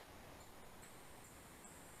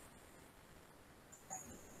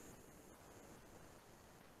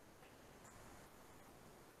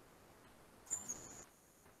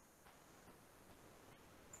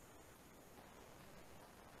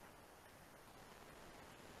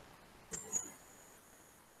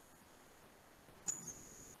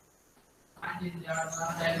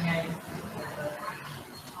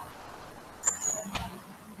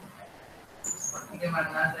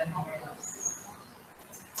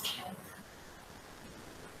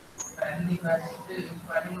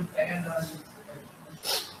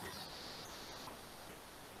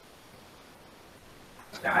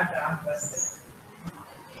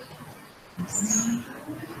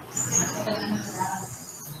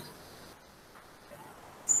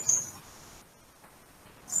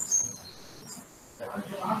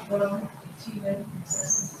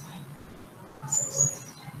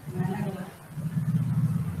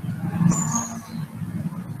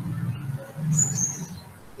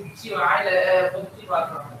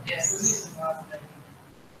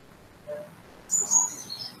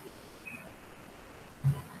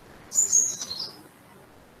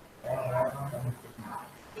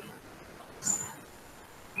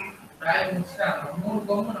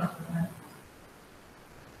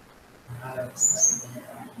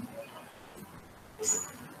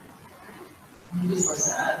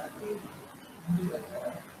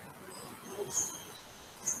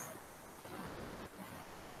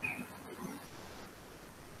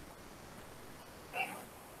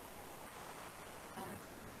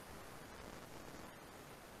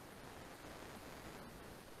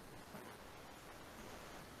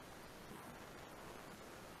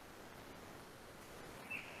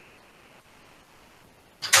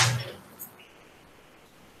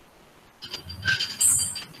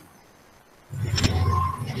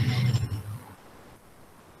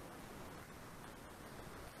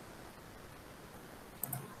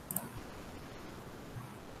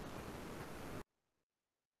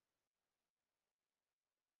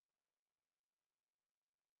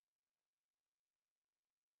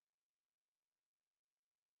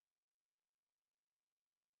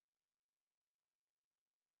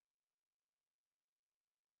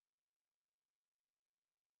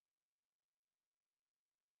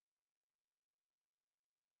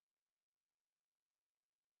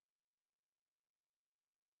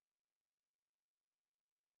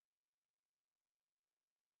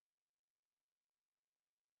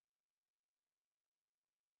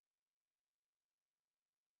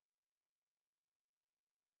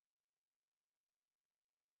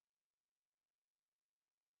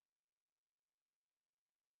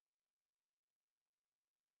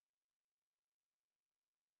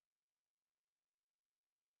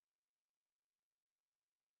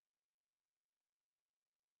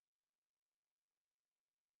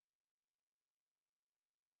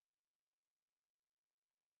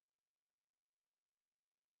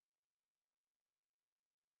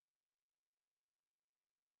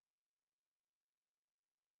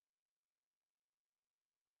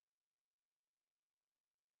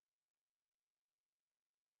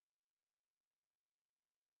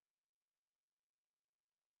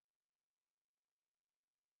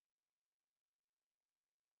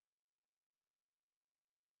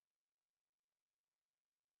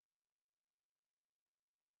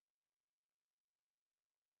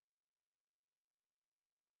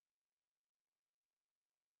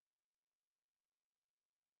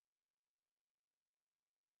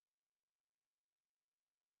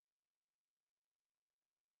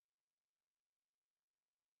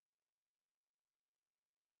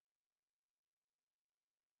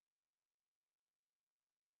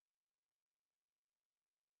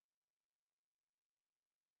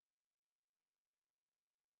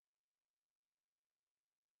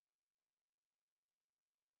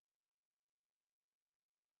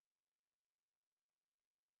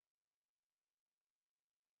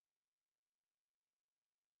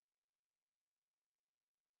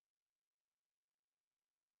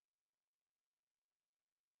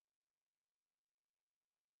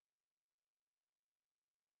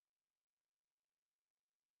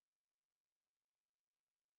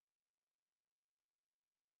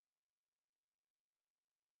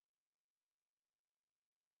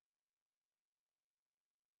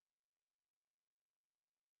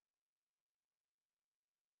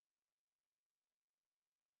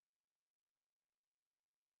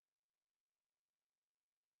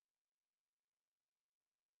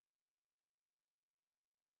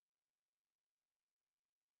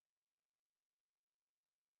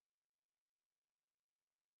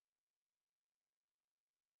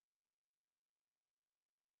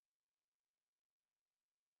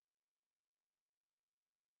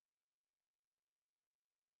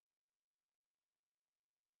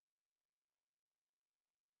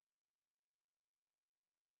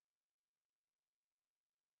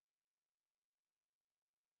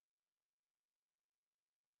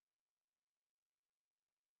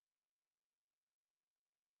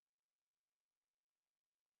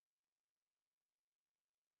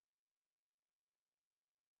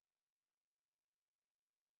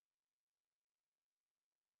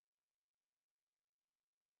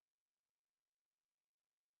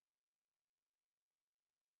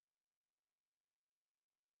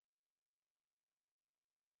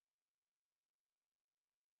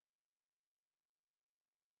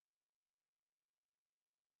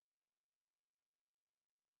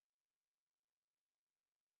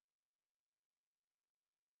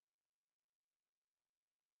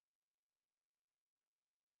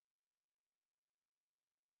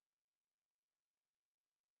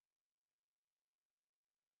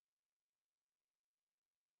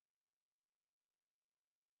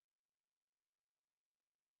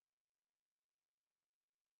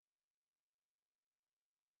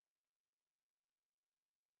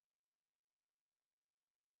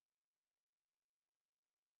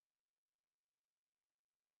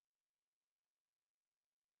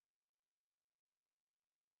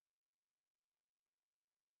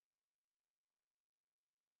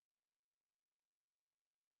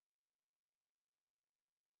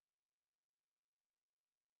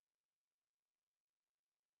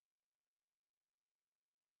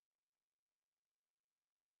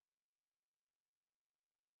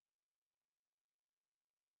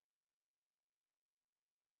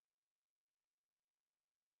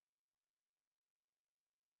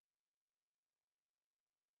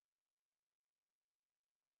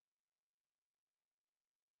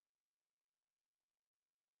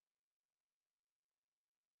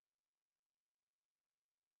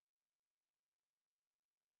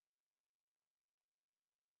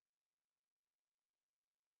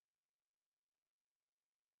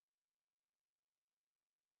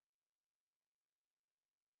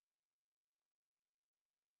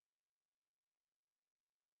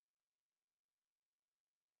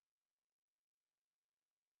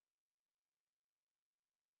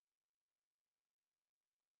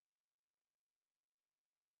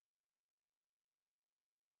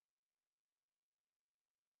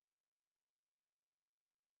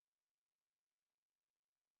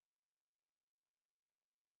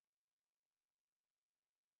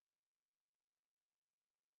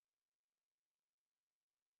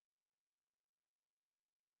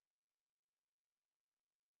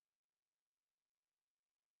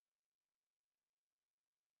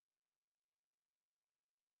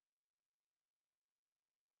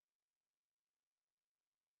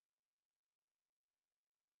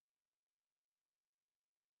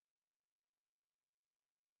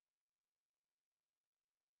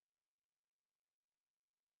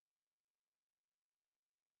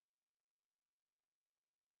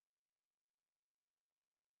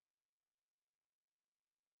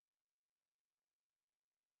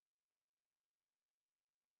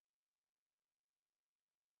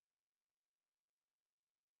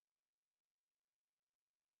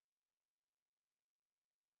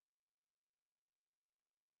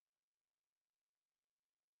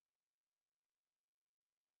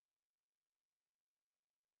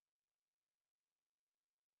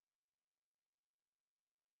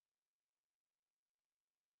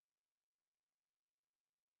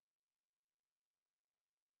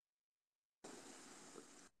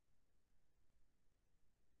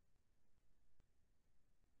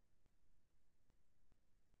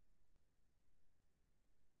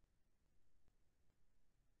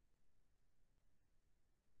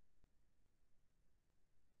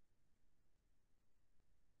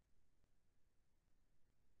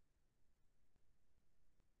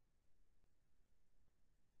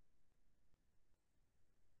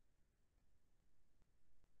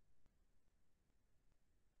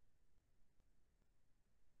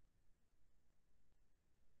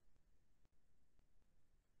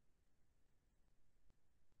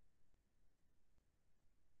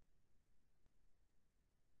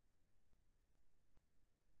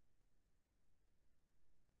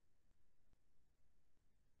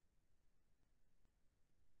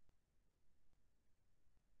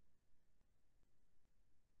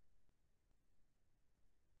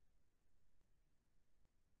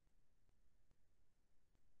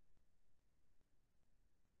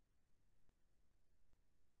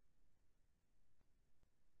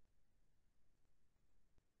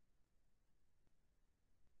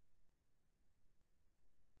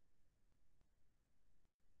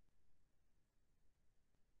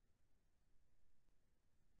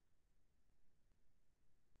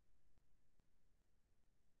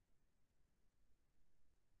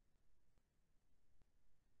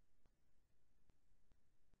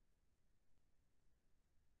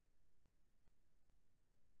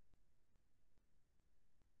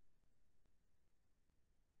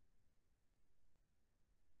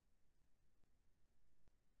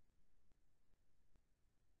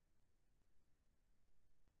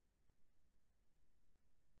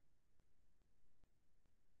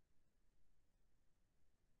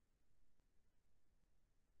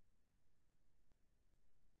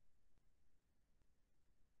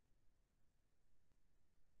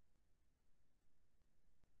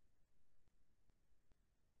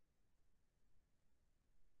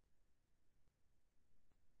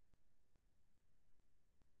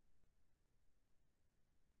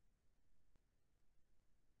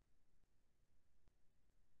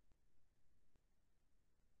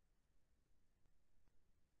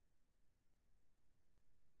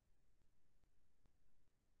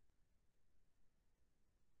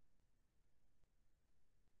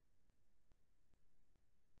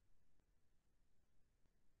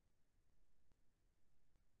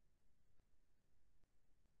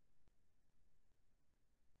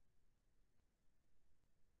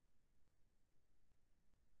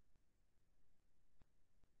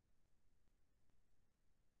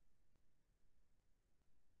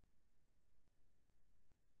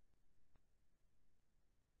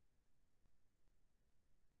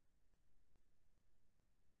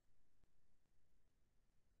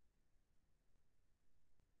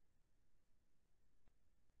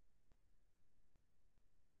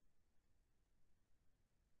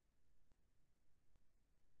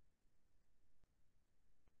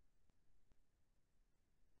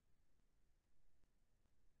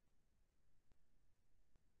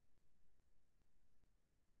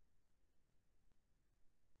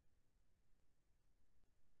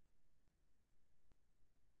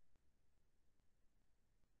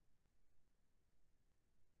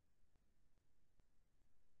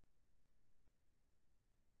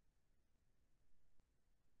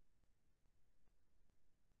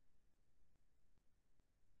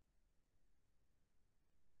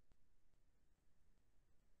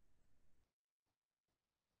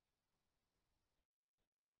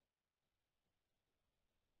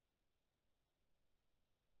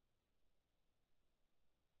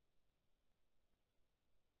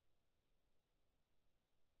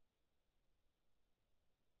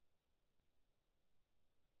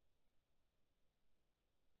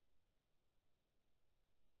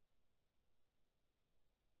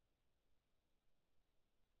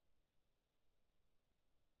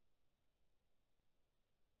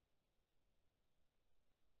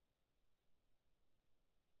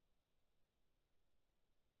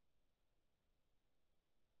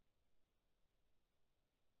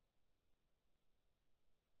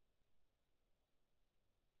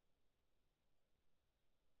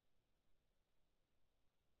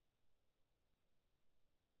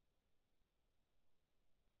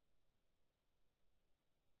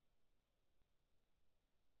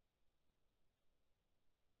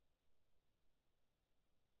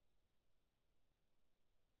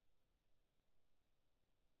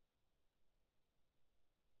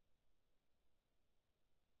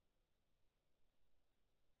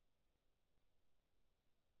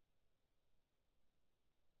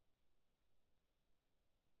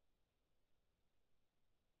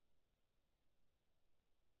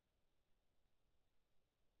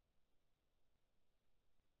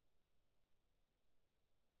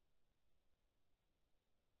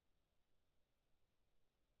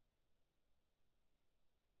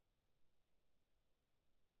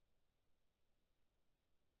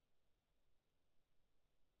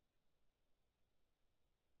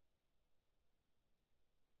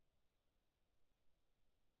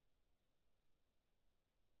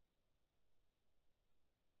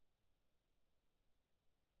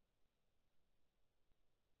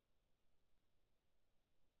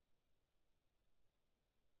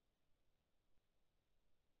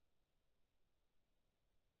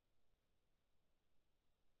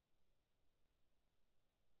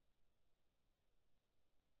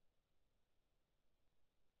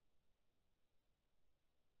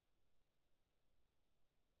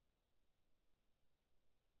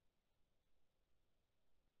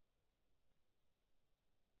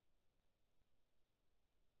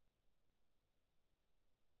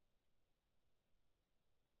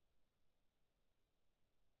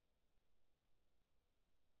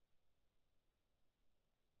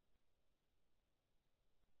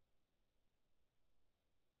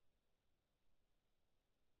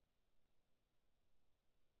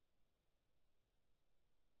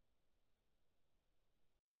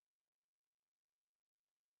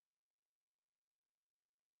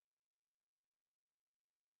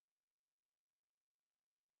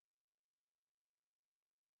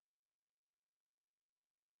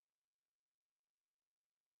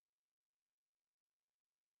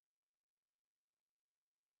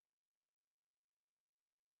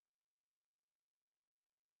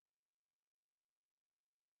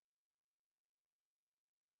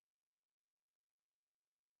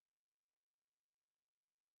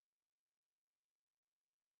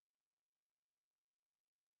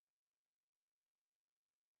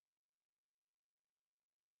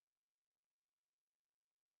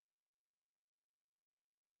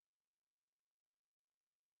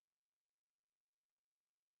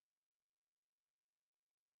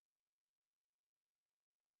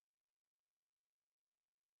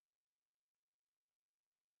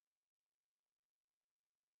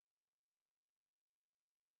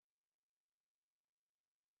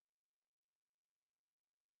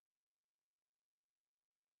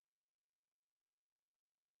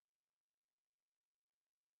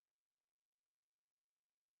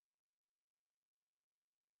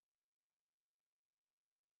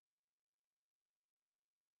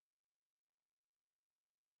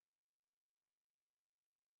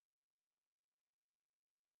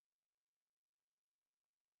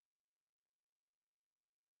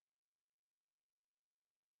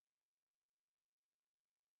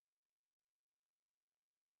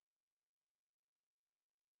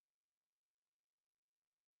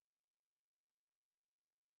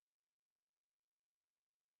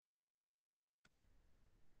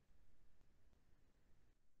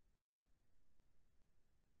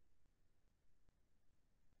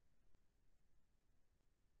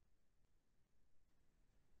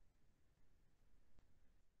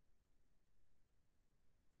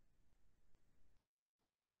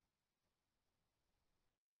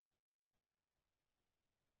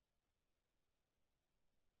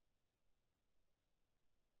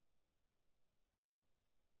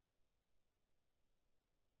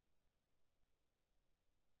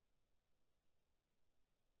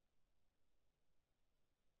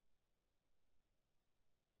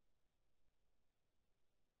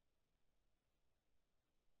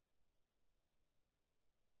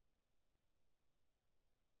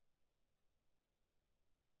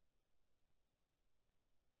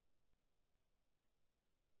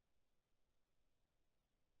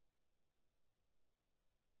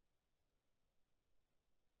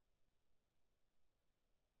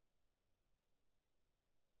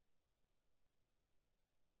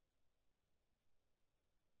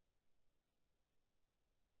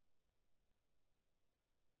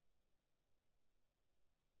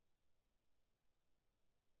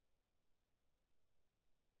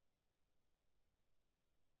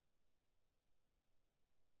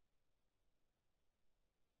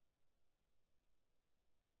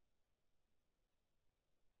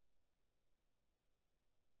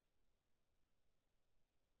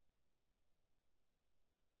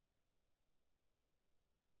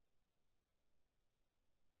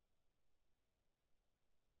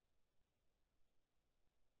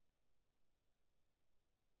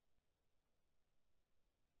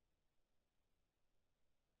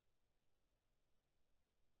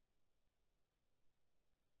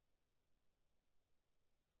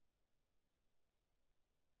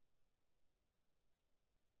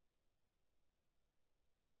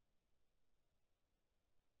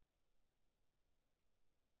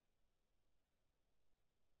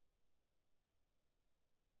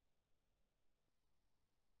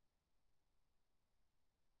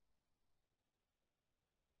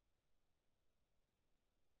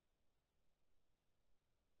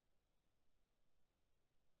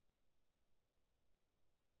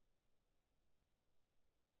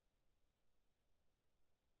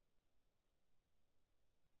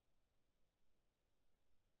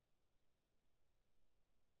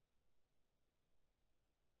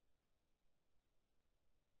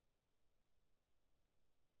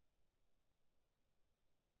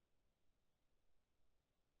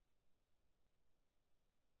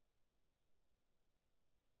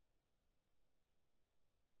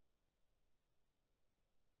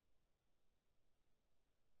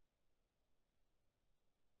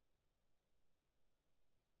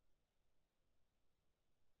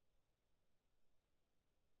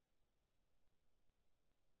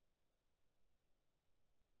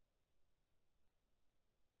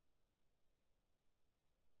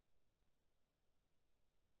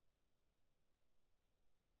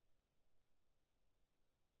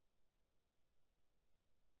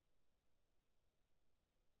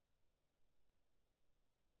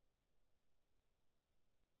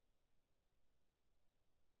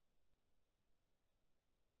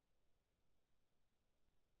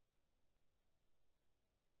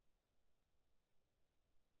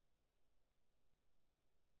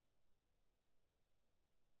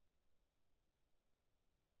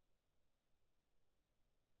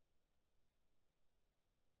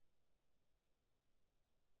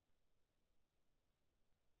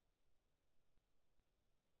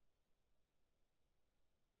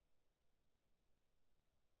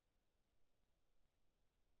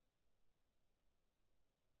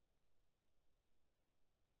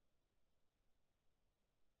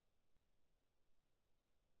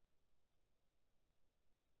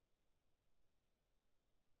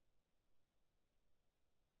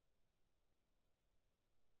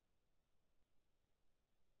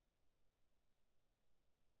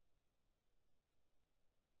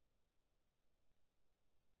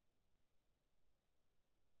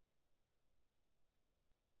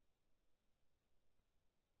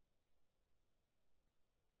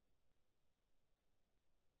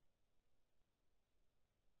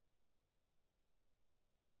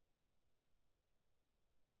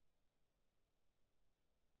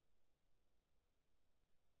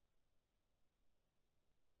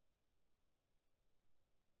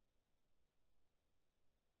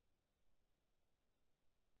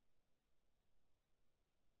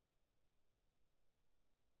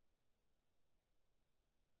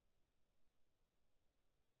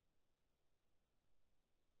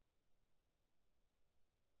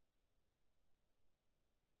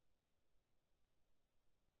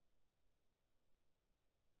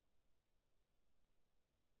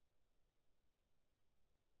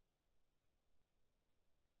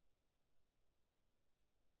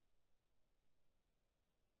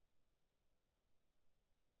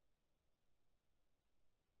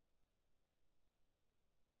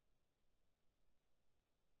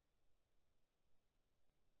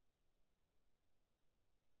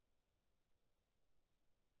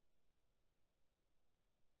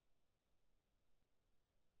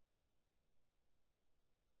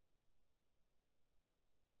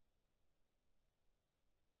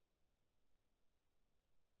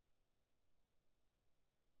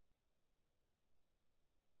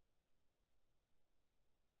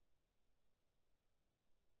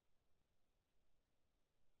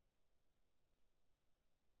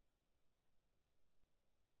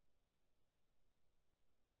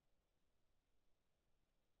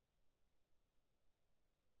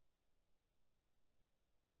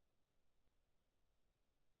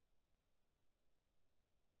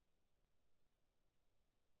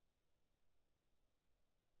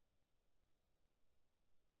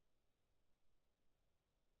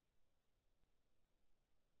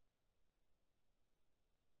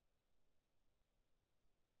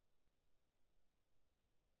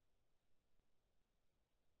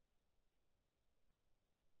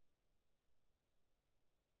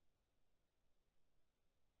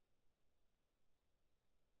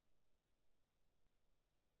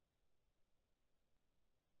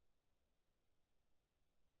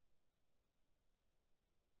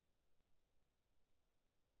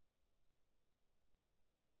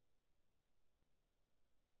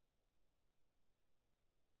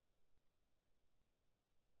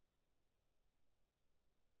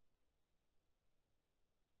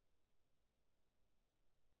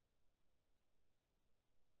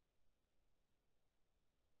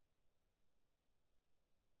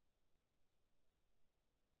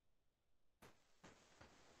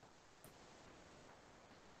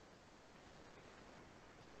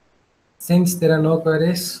 Since there are no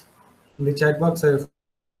queries in the chat box, I will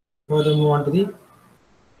further move on to the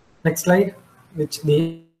next slide, which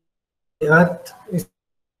the Earth is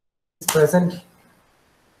present.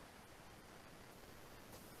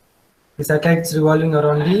 The satellites revolving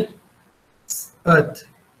around the Earth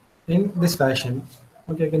in this fashion.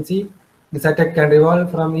 Okay, you can see the satellite can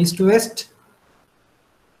revolve from east to west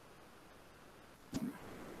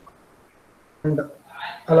and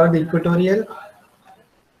along the equatorial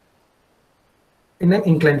in an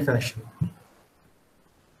inclined fashion.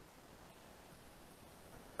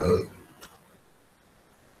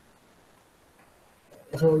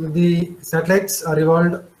 So the satellites are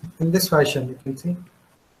revolved in this fashion. You can see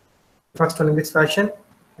first one in this fashion.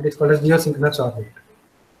 It is called as geosynchronous orbit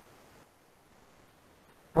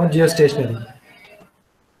or geostationary.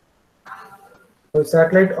 So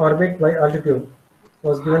satellite orbit by altitude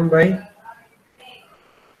was given by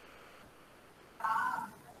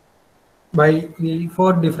the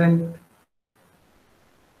 4 different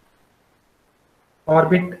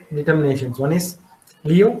orbit determinations. One is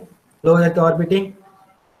LEO, low Earth orbiting;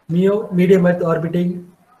 MEO, medium Earth orbiting;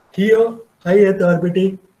 GEO, high Earth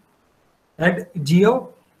orbiting; and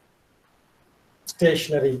GEO,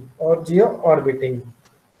 stationary or geo orbiting.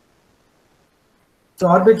 So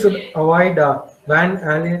orbit should avoid Van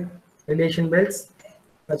Allen radiation belts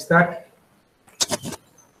such that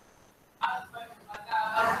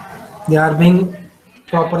they are being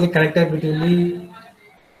properly connected between the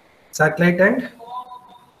satellite and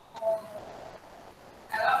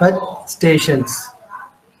Earth stations.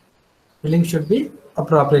 The link should be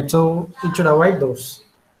appropriate, so it should avoid those.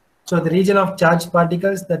 So the region of charged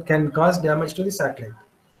particles that can cause damage to the satellite.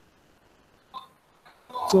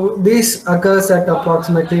 So this occurs at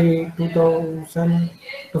approximately 2,000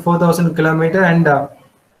 to 4,000 kilometers and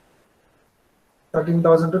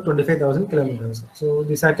 13,000 to 25,000 kilometers. So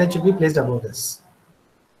the satellite should be placed above this.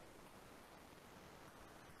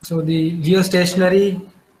 So the geostationary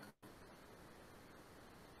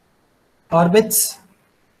orbits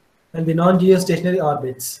and the non-geostationary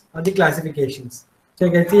orbits are the classifications. So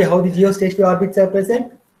you can see how the geostationary orbits are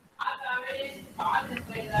present.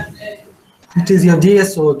 It is your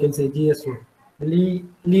GSO, you can say GSO.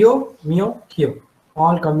 LEO, MEO, GEO,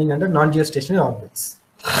 all coming under non-geostationary orbits.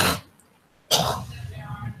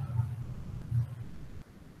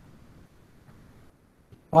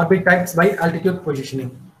 Orbit types by altitude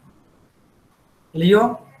positioning.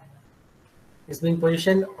 LEO is being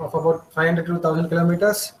positioned of about 500 to 1,000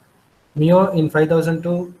 kilometers. MEO in 5,000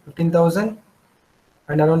 to 15,000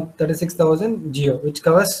 and around 36,000 GEO, which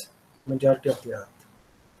covers majority of the Earth.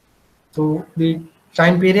 So the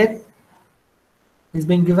time period is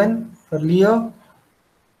being given for LEO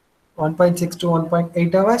 1.6 to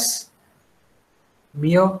 1.8 hours,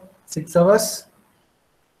 MEO 6 hours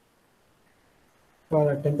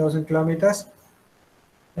for 10,000 kilometers,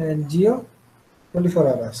 and GEO 24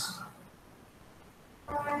 hours.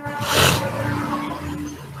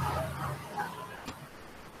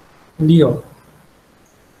 LEO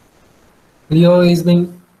is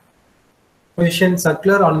being positioned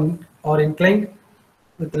circular on or inclined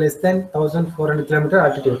with less than 1,400 kilometer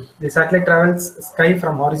altitude. The satellite travels sky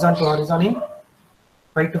from horizon to horizon in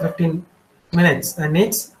 5 to 15 minutes and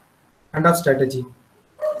needs handoff strategy.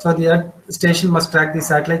 So the Earth station must track the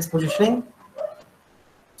satellite's positioning.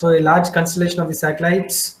 So a large constellation of the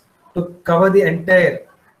satellites to cover the entire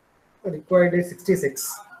required is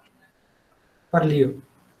 66 for LEO.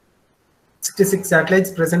 66 satellites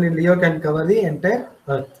present in LEO can cover the entire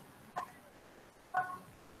Earth.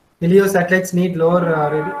 The LEO satellites need lower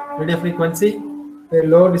radio frequency, where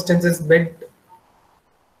low distances between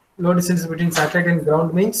satellite and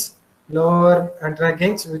ground means lower antenna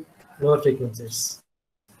gains with lower frequencies.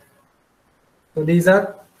 So these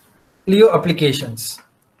are LEO applications.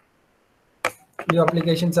 LEO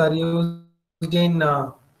applications are used in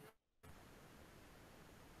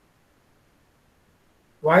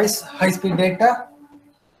voice high-speed data,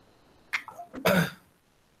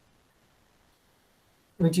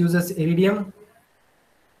 which uses Iridium,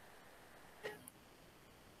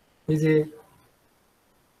 is a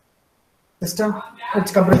system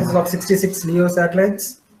which comprises of 66 LEO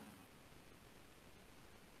satellites,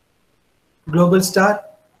 Globalstar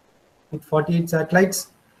with 48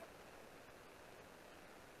 satellites,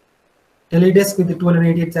 Teledesk with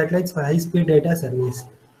 288 satellites for high-speed data service.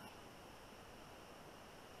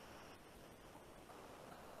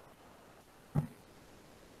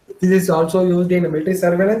 This is also used in military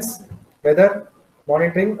surveillance, weather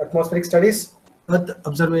monitoring, atmospheric studies, Earth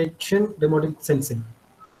observation, remote sensing.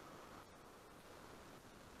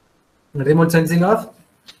 Remote sensing of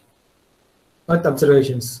Earth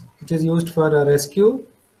observations. which is used for rescue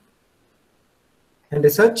and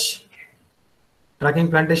research, tracking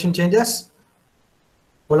plantation changes,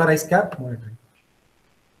 polar ice cap monitoring.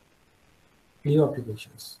 New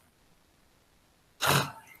applications.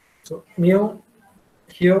 So MEO,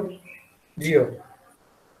 HEO, GEO.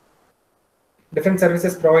 Different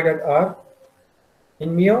services provided are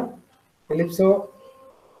in MEO, Ellipso,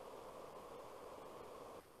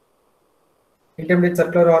 Intermediate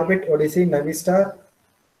Circular Orbit, Odyssey, Navistar,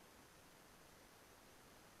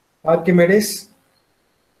 Archimedes.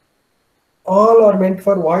 All are meant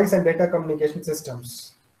for voice and data communication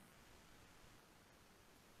systems.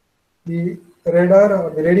 The radar or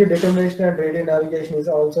the radio determination and radio navigation is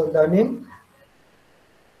also done in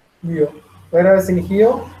MEO. Whereas in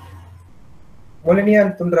HEO, Molini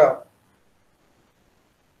and Tundra,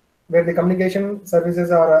 where the communication services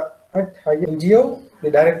are at high. In GEO, the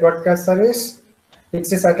direct broadcast service,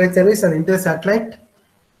 fixed satellite service, and inter-satellite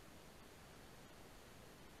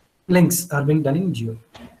links are being done in GEO.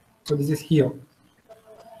 So this is HEO.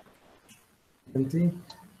 You can see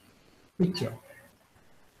picture.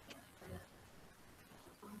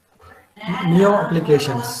 MEO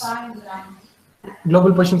applications.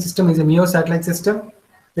 Global Positioning System is a MEO satellite system.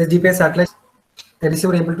 The GPS satellites, the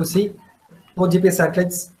receiver able to see 4 GPS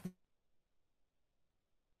satellites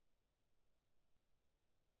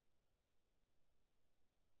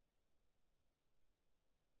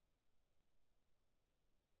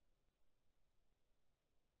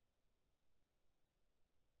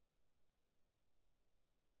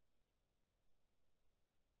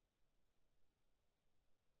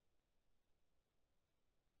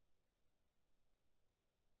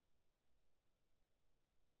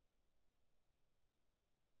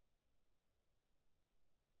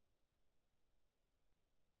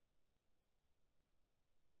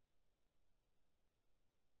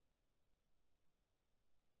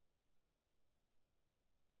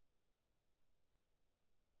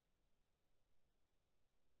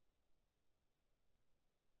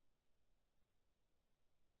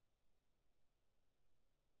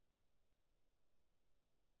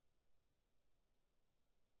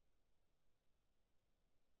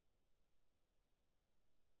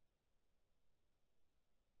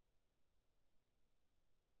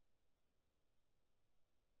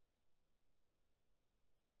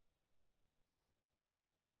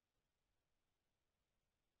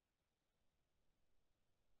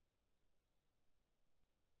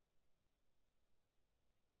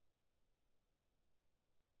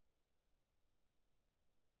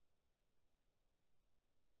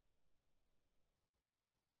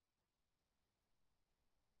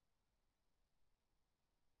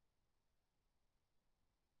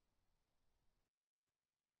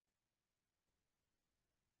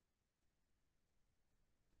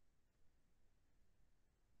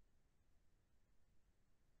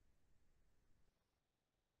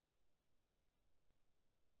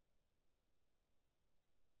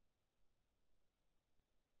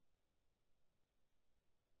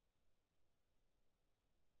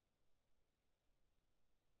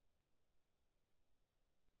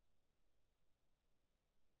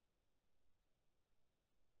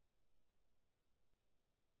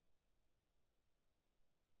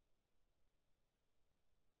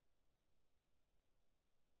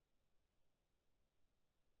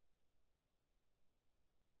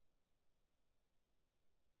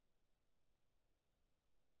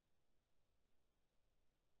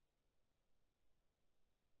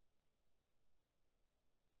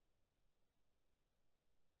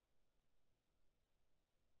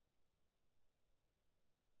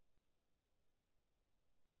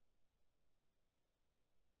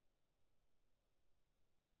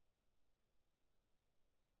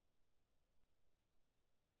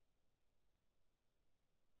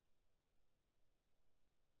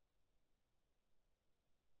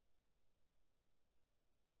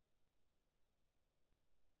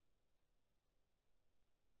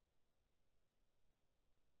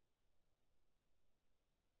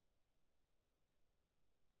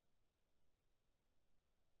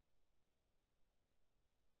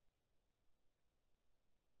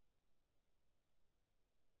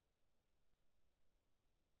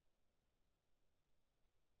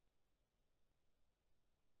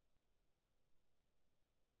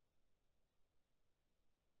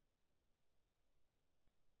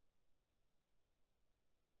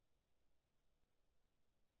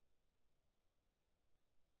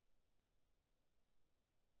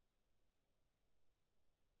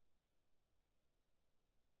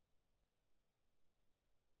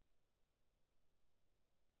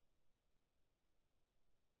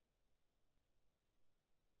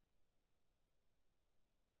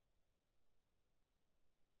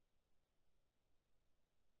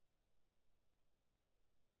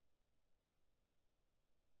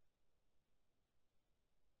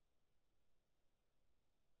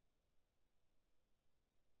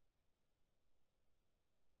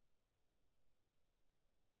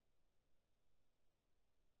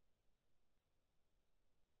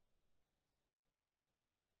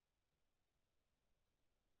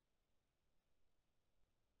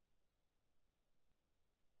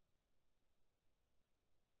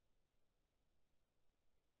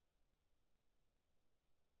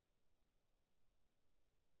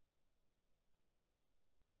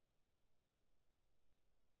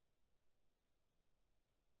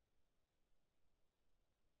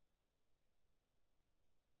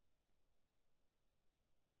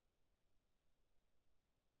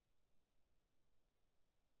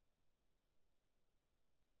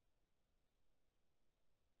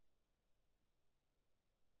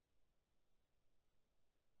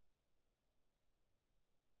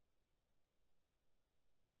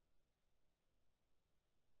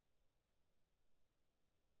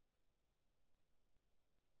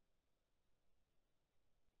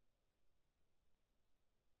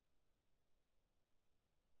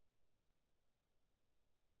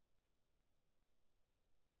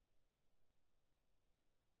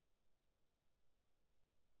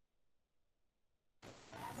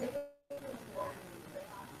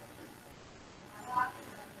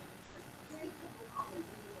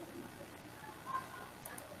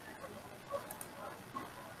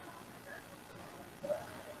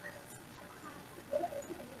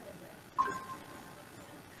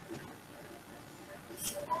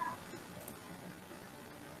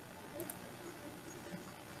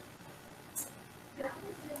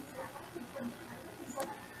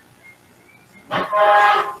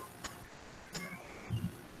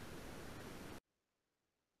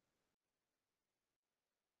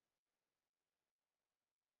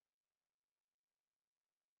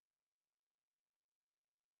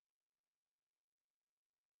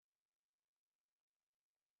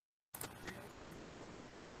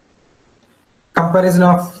Comparison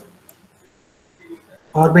of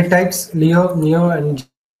orbit types LEO, MEO, and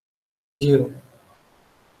GEO.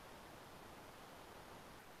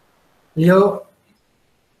 LEO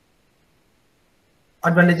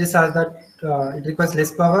advantages are that it requires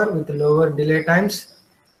less power with lower delay times,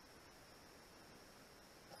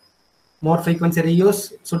 more frequency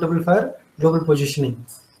reuse, suitable for global positioning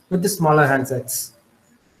with the smaller handsets.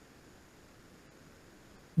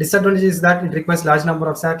 Disadvantage is that it requires large number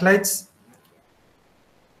of satellites,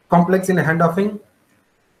 complex in handoffing,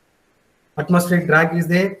 atmospheric drag is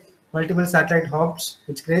there, multiple satellite hops,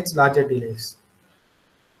 which creates larger delays.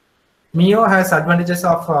 MEO has advantages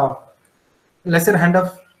of lesser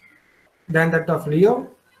handoff than that of LEO,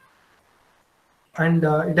 and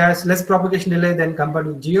it has less propagation delay than compared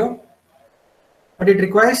with GEO, but it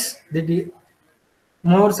requires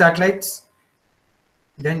more satellites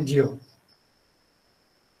than GEO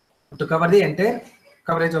to cover the entire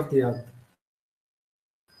coverage of the Earth,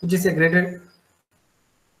 which is a greater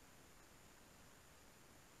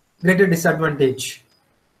disadvantage.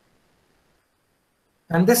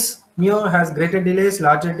 And this MEO has greater delays,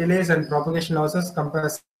 larger delays, and propagation losses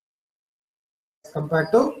compared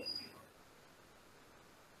to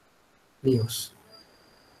LEOs.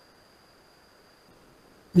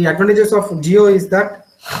 The advantages of GEO is that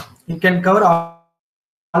it can cover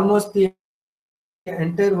almost the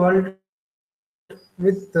entire world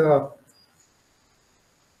with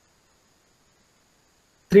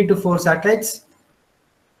 3 to 4 satellites,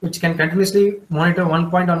 which can continuously monitor one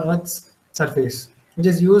point on Earth's surface, which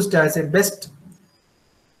is used as a best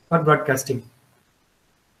for broadcasting.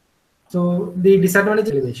 So the disadvantage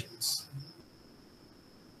elevations.